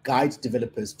guide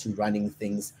developers to running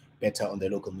things better on their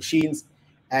local machines.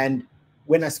 And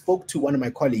when I spoke to one of my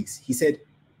colleagues, he said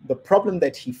the problem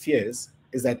that he fears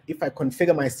is that if I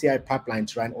configure my CI pipeline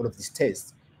to run all of these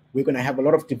tests, we're going to have a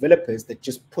lot of developers that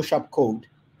just push up code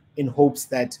in hopes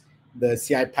that the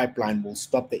CI pipeline will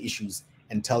stop the issues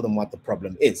and tell them what the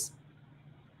problem is.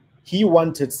 He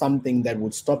wanted something that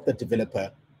would stop the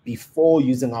developer before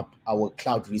using up our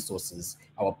cloud resources,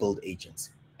 our build agents,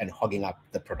 and hogging up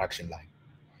the production line.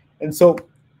 And so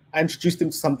I introduced him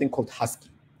to something called Husky.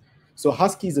 So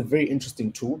Husky is a very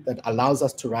interesting tool that allows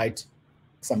us to write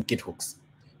some Git hooks,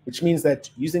 which means that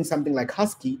using something like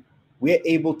Husky, we're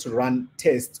able to run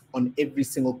tests on every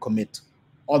single commit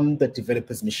on the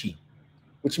developer's machine,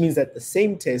 which means that the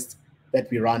same test that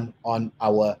we run on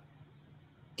our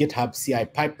GitHub CI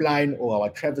pipeline or our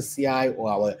Travis CI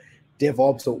or our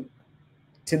DevOps or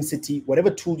TeamCity, whatever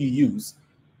tool you use,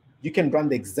 you can run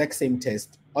the exact same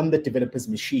test on the developer's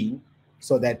machine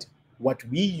so that what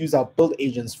we use our build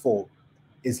agents for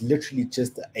is literally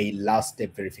just a last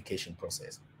step verification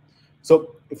process.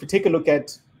 So if we take a look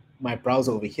at my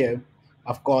browser over here,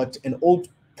 I've got an old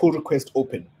pull request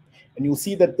open, and you'll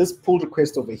see that this pull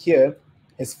request over here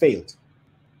has failed.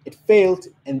 It failed,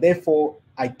 and therefore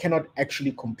I cannot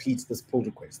actually complete this pull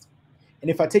request.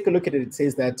 And if I take a look at it, it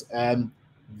says that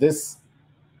this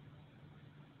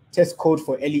test code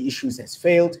for LE issues has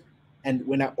failed. And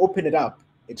when I open it up,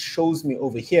 it shows me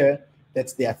over here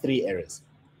that there are 3 errors.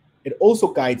 It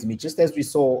also guides me, just as we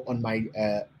saw on my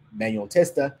manual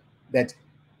tester, that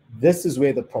this is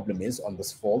where the problem is on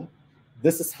this form.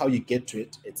 This is how you get to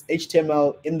it. It's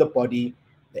HTML in the body,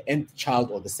 the nth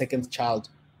child or the second child,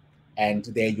 and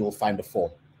there you'll find a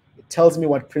form. It tells me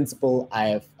what principle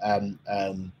I have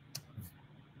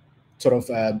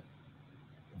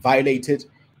violated,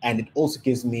 and it also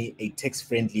gives me a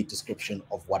text-friendly description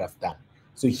of what I've done.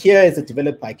 So here as a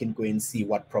developer, I can go and see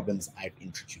what problems I've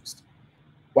introduced.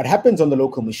 What happens on the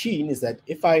local machine is that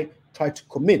if I try to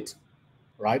commit,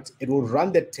 right, it will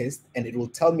run that test and it will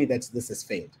tell me that this has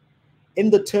failed. In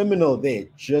the terminal there,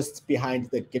 just behind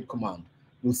the git command,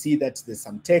 you'll see that there's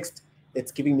some text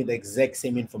that's giving me the exact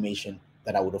same information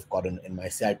that I would have gotten in my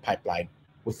CI pipeline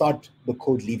without the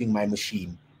code leaving my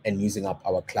machine and using up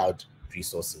our cloud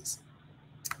resources.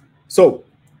 So,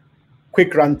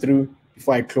 quick run through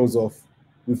before I close off.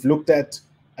 We've looked at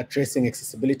addressing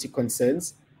accessibility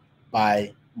concerns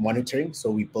by monitoring. So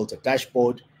we built a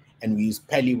dashboard and we used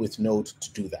Pally with Node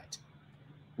to do that.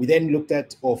 We then looked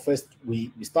at, or first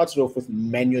we started off with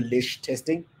manual-ish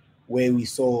testing, where we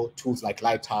saw tools like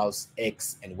Lighthouse,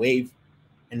 X, and Wave.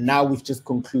 And now we've just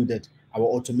concluded our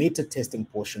automated testing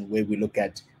portion, where we look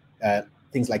at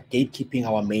things like gatekeeping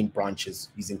our main branches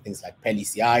using things like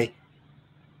PEL-ECI,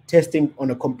 testing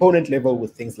on a component level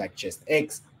with things like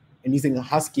JustX, and using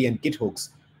Husky and Git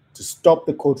hooks to stop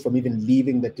the code from even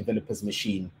leaving the developer's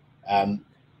machine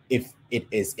if it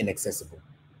is inaccessible.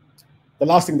 The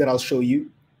last thing that I'll show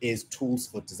you is tools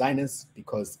for designers,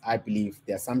 because I believe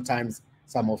they are sometimes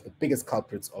some of the biggest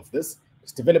culprits of this,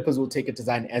 because developers will take a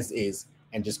design as is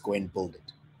and just go and build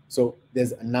it. So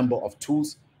there's a number of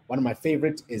tools. One of my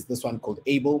favorite is this one called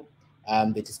Able.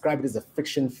 They describe it as a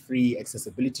friction-free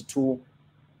accessibility tool.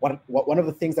 One of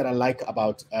the things that I like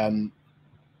about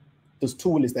this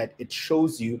tool is that it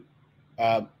shows you,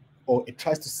 or it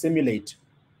tries to simulate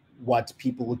what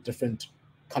people with different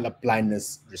color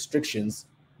blindness restrictions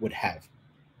would have.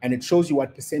 And it shows you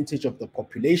what percentage of the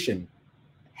population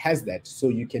has that, so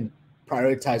you can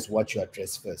prioritize what you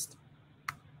address first.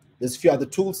 There's a few other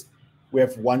tools. We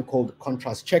have one called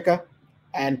Contrast Checker,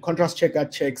 and Contrast Checker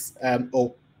checks,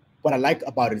 or what I like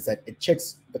about it is that it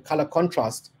checks the color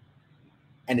contrast,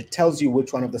 and it tells you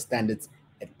which one of the standards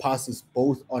it passes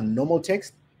both on normal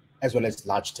text as well as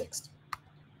large text.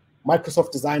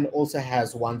 Microsoft Design also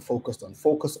has one focused on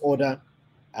focus order.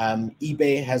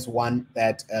 eBay has one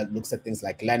that looks at things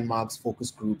like landmarks,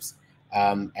 focus groups,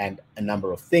 and a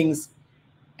number of things.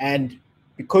 And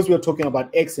because we're talking about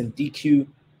X and DQ,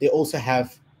 they also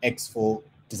have X for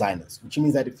designers, which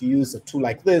means that if you use a tool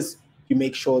like this, you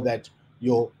make sure that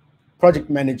your project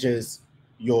managers,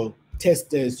 your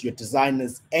testers, your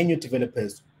designers, and your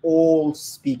developers all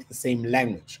speak the same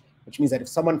language, which means that if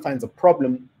someone finds a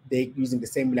problem, they're using the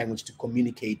same language to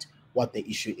communicate what the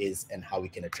issue is and how we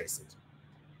can address it.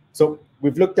 So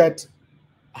we've looked at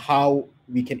how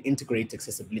we can integrate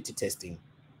accessibility testing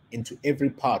into every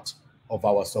part of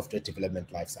our software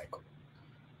development lifecycle.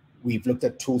 We've looked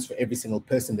at tools for every single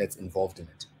person that's involved in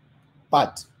it.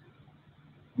 But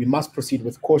we must proceed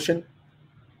with caution.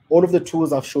 All of the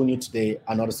tools I've shown you today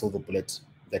are not a silver bullet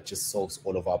that just solves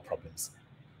all of our problems.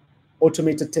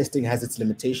 Automated testing has its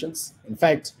limitations. In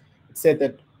fact, it said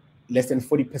that less than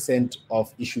 40%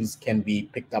 of issues can be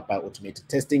picked up by automated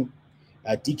testing.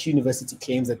 DQ University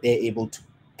claims that they're able to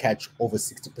catch over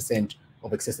 60%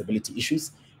 of accessibility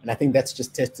issues. And I think that's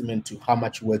just testament to how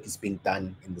much work is being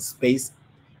done in the space.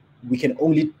 We can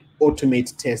only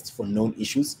automate tests for known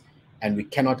issues, and we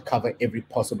cannot cover every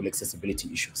possible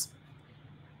accessibility issues.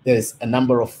 There's a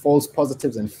number of false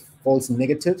positives and false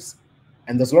negatives,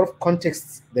 and there's a lot of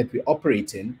contexts that we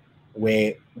operate in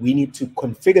where we need to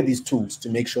configure these tools to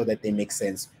make sure that they make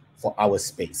sense for our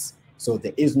space. So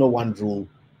there is no one rule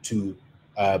to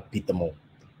beat them all.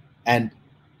 And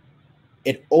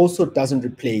it also doesn't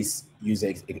replace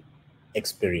user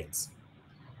experience.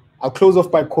 I'll close off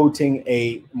by quoting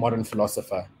a modern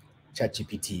philosopher,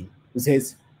 ChatGPT, who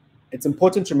says, it's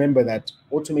important to remember that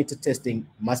automated testing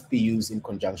must be used in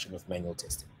conjunction with manual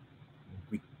testing.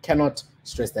 We cannot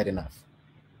stress that enough.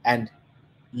 And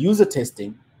user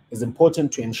testing is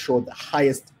important to ensure the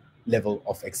highest level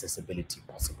of accessibility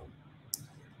possible.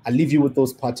 I'll leave you with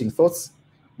those parting thoughts.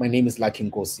 My name is Lucky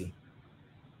Nkosi.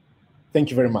 Thank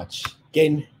you very much.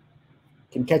 Again, you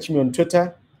can catch me on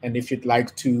Twitter, and if you'd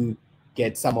like to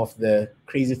get some of the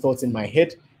crazy thoughts in my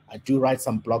head, I do write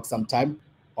some blogs sometime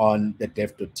on the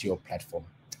dev.to platform.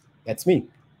 That's me.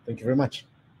 Thank you very much.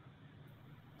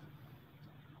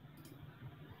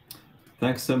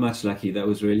 Thanks so much, Lucky. That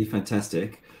was really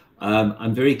fantastic.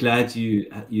 I'm very glad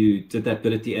you did that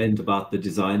bit at the end about the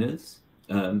designers,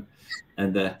 and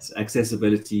that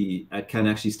accessibility can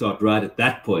actually start right at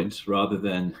that point, rather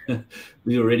than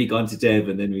we've already gone to dev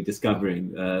and then we're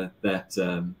discovering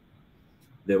that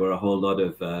there were a whole lot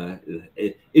of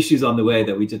issues on the way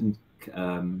that we didn't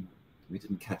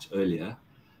catch earlier.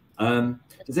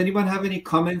 Does anyone have any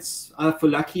comments for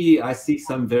Lucky? I see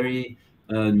some very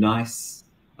nice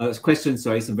questions.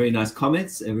 Sorry, some very nice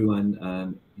comments.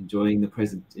 Everyone enjoyed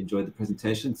the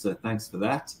presentation. So thanks for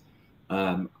that.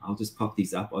 I'll just pop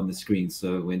these up on the screen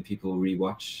so when people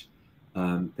rewatch,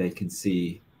 they can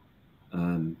see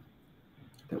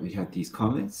that we had these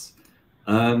comments.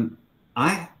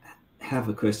 I have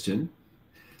a question,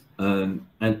 and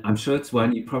I'm sure it's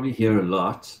one you probably hear a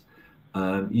lot.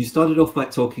 You started off by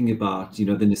talking about, the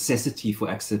necessity for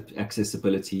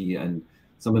accessibility and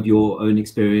some of your own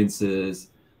experiences.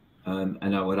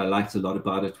 And what I liked a lot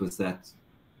about it was that,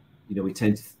 we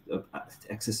tend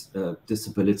to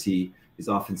disability is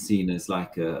often seen as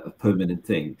like a permanent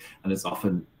thing, and it's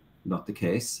often not the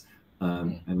case.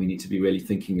 And we need to be really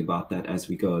thinking about that as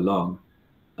we go along.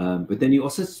 But then you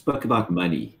also spoke about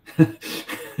money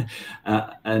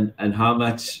and how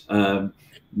much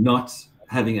not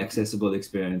having accessible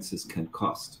experiences can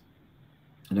cost.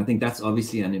 And I think that's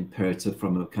obviously an imperative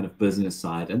from a kind of business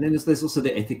side. And then there's also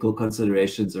the ethical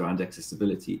considerations around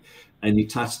accessibility. And you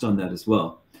touched on that as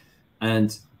well.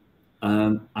 And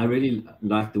I really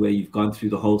like the way you've gone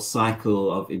through the whole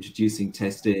cycle of introducing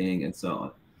testing and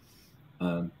so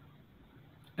on.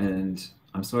 And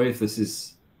I'm sorry if this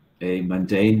is a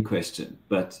mundane question,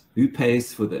 but who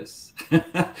pays for this?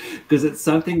 Because it's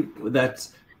something that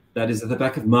is at the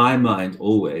back of my mind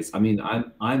always. I mean,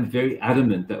 I'm very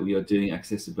adamant that we are doing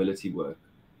accessibility work,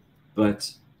 but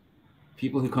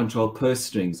people who control purse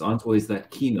strings aren't always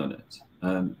that keen on it.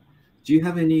 Do you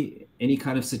have any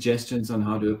kind of suggestions on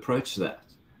how to approach that?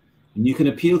 And you can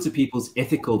appeal to people's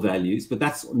ethical values, but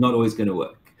that's not always going to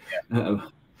work. Yeah.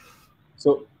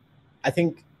 So I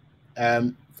think,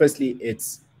 firstly,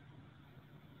 it's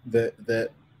the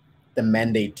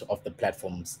mandate of the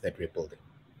platforms that we're building,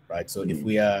 right? So if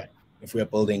we are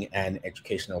building an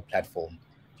educational platform,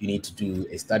 you need to do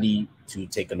a study to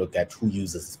take a look at who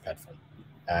uses this platform.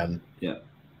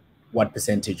 What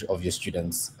percentage of your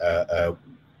students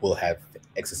will have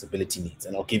accessibility needs?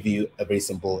 And I'll give you a very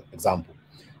simple example.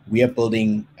 We are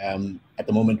building, at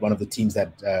the moment, one of the teams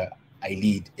that I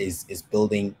lead is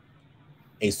building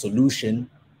a solution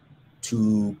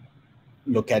to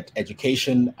look at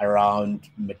education around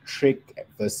matric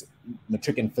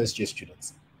and first year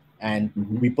students. And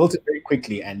we built it very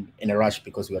quickly and in a rush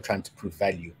because we were trying to prove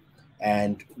value.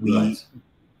 And we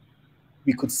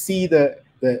could see the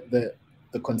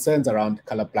concerns around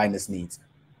color blindness needs,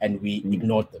 and we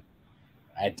ignored them,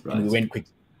 right? And we went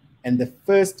quickly. And the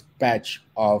first batch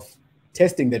of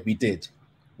testing that we did,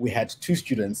 we had 2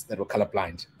 students that were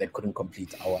colorblind that couldn't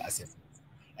complete our assessments.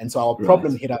 And so our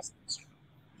problem hit us.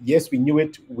 Yes, we knew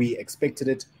it, we expected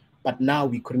it, but now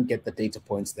we couldn't get the data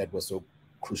points that were so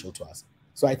crucial to us.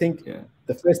 So I think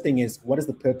the first thing is, what is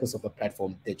the purpose of the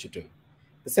platform that you're doing?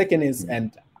 The second is,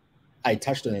 and I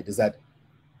touched on it, is that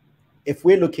if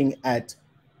we're looking at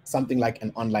something like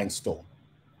an online store,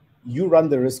 you run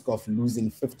the risk of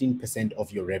losing 15%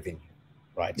 of your revenue,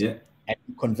 right? Yeah. And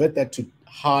you convert that to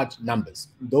hard numbers.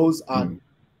 Those are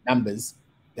numbers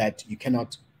that you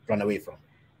cannot run away from.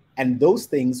 And those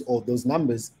things, or those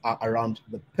numbers, are around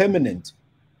the permanent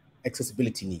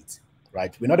accessibility needs,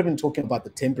 right? We're not even talking about the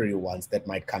temporary ones that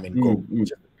might come and go.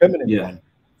 Just the permanent one,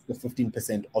 the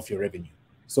 15% of your revenue.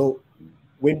 So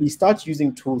when we start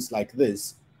using tools like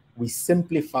this, we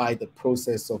simplify the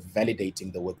process of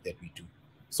validating the work that we do.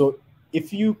 So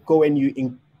if you go and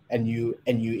you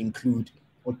include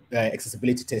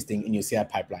accessibility testing in your CI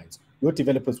pipelines, your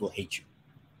developers will hate you.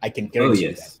 I can guarantee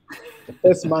you that. The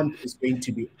first month is going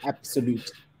to be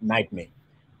absolute nightmare.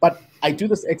 But I do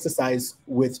this exercise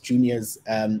with juniors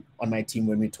on my team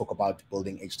when we talk about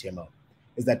building HTML,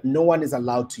 is that no one is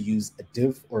allowed to use a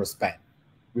div or a span.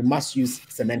 We must use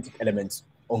semantic elements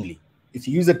only. If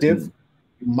you use a div,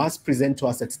 you must present to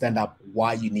us at stand-up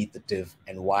why you need the div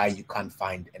and why you can't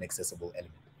find an accessible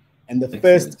element. And the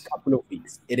first couple of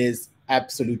weeks, it is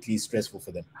absolutely stressful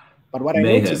for them. But what I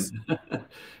noticed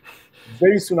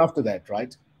very soon after that,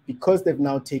 right, because they've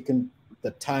now taken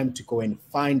the time to go and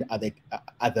find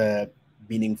other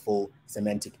meaningful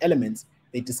semantic elements,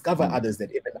 they discover others that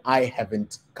even I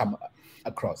haven't come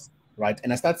across, right?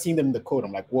 And I start seeing them in the code.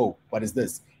 I'm like, whoa, what is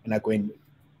this? And I go and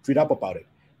read up about it.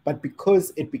 But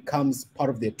because it becomes part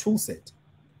of their tool set,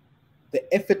 the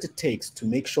effort it takes to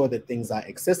make sure that things are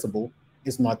accessible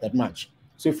is not that much.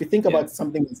 So if you think about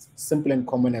something as simple and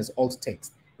common as alt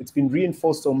text, it's been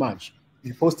reinforced so much. If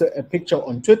you post a picture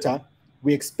on Twitter,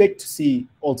 we expect to see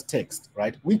alt text,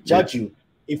 right? We judge you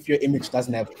if your image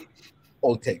doesn't have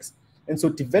alt text. And so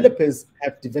developers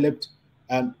have developed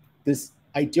this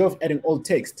idea of adding alt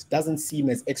text doesn't seem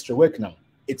as extra work now.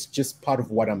 It's just part of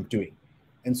what I'm doing.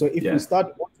 And so if we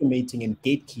start automating and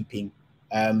gatekeeping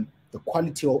the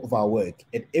quality of our work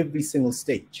at every single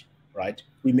stage, right,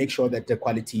 we make sure that the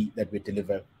quality that we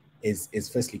deliver is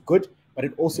firstly good, but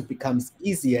it also becomes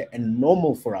easier and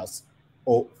normal for us,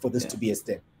 or for this to be a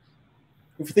step.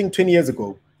 If you think 20 years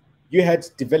ago, you had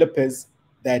developers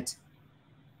that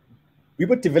we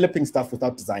were developing stuff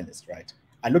without designers, right?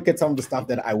 I look at some of the stuff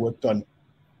that I worked on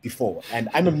before, and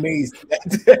I'm amazed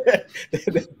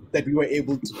that we were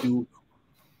able to do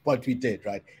what we did,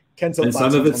 right? Cancel and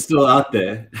some of it's still out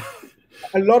there.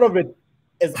 A lot of it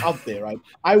is out there, right?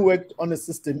 I worked on a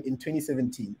system in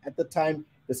 2017. At the time,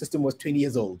 the system was 20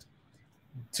 years old.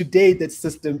 Today, that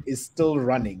system is still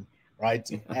running, right?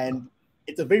 And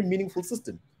it's a very meaningful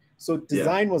system. So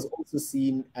design was also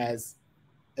seen as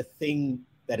a thing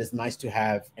that is nice to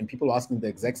have. And people asking the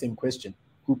exact same question,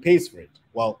 who pays for it?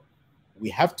 Well, we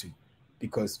have to,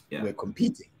 because we're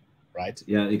competing. right?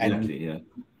 Yeah, exactly.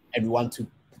 And we want to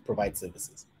provide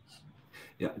services.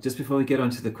 Yeah, just before we get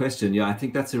onto the question, yeah, I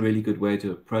think that's a really good way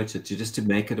to approach it, to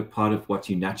make it a part of what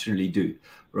you naturally do,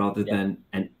 rather than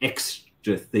an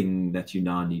extra thing that you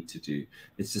now need to do.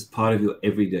 It's just part of your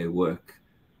everyday work.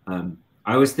 I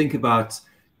always think about,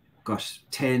 gosh,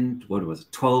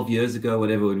 12 years ago,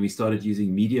 whatever, when we started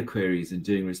using media queries and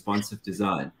doing responsive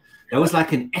design. That was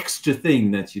like an extra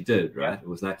thing that you did, right? It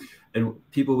was like, and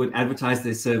people would advertise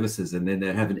their services and then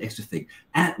they'd have an extra thing,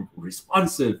 and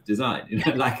responsive design,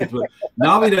 like it would.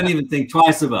 Now we don't even think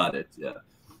twice about it. Yeah.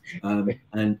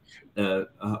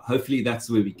 Hopefully that's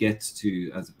where we get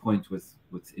to as a point with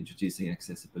introducing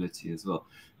accessibility as well.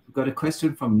 We've got a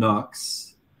question from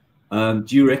Knox. Do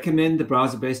you recommend the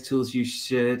browser-based tools you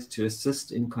shared to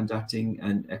assist in conducting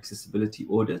an accessibility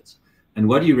audit? And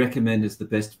what do you recommend is the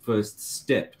best first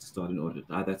step to start an audit?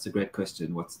 That's a great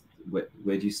question.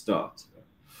 Where do you start?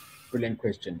 Brilliant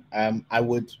question. I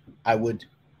would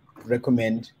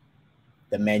recommend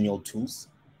the manual tools.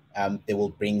 They will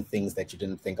bring things that you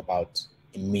didn't think about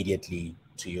immediately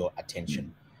to your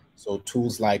attention. So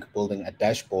tools like building a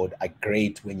dashboard are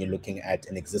great when you're looking at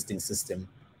an existing system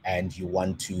and you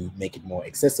want to make it more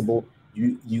accessible.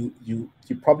 You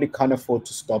probably can't afford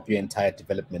to stop your entire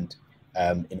development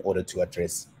in order to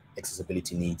address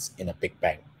accessibility needs in a big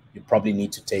bang. You probably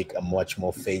need to take a much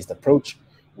more phased approach,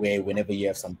 where whenever you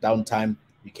have some downtime,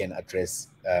 you can address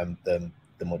the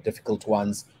more difficult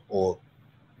ones or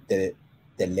the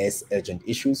less urgent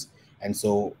issues. And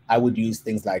so I would use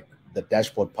things like the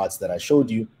dashboard parts that I showed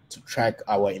you to track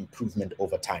our improvement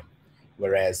over time.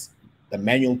 Whereas the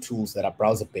manual tools that are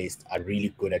browser-based are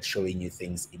really good at showing you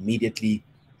things immediately.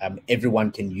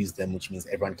 Everyone can use them, which means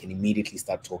everyone can immediately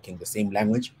start talking the same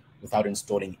language without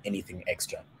installing anything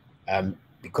extra.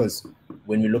 Because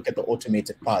when we look at the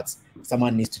automated parts,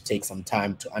 someone needs to take some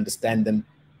time to understand them,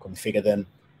 configure them,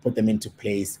 put them into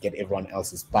place, get everyone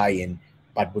else's buy-in.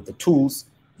 But with the tools,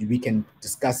 we can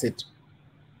discuss it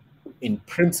in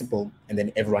principle, and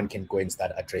then everyone can go and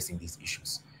start addressing these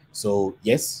issues. So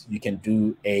yes, you can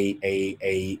do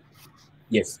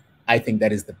yes, I think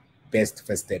that is the best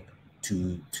first step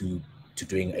to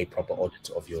doing a proper audit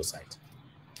of your site.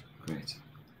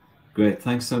 Great,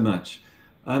 thanks so much.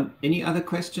 Any other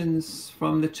questions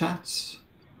from the chat?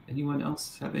 Anyone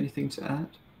else have anything to add?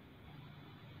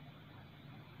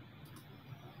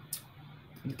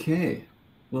 Okay,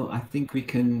 well, I think we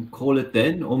can call it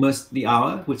then, almost the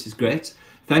hour, which is great.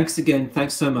 Thanks again,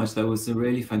 thanks so much. That was a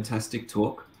really fantastic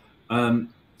talk.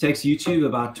 Takes YouTube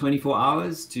about 24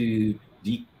 hours to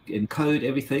encode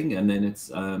everything, and then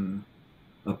it's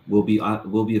will be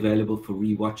available for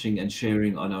rewatching and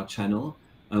sharing on our channel.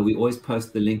 We always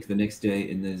post the link the next day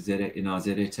in our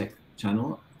ZA Tech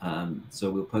channel,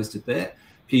 so we'll post it there.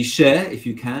 Please share if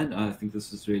you can. I think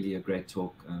this was really a great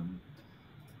talk.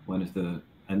 One of the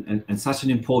and such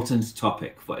an important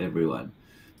topic for everyone.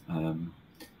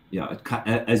 Yeah,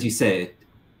 as you say,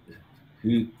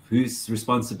 whose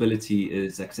responsibility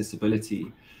is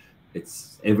accessibility?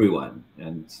 It's everyone.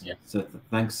 And so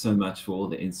thanks so much for all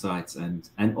the insights and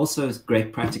also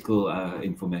great practical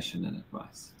information and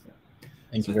advice.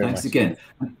 Thank you very much. Thanks again.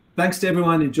 Thanks to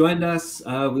everyone who joined us.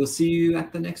 We'll see you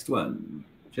at the next one.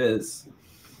 Cheers.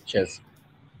 Cheers.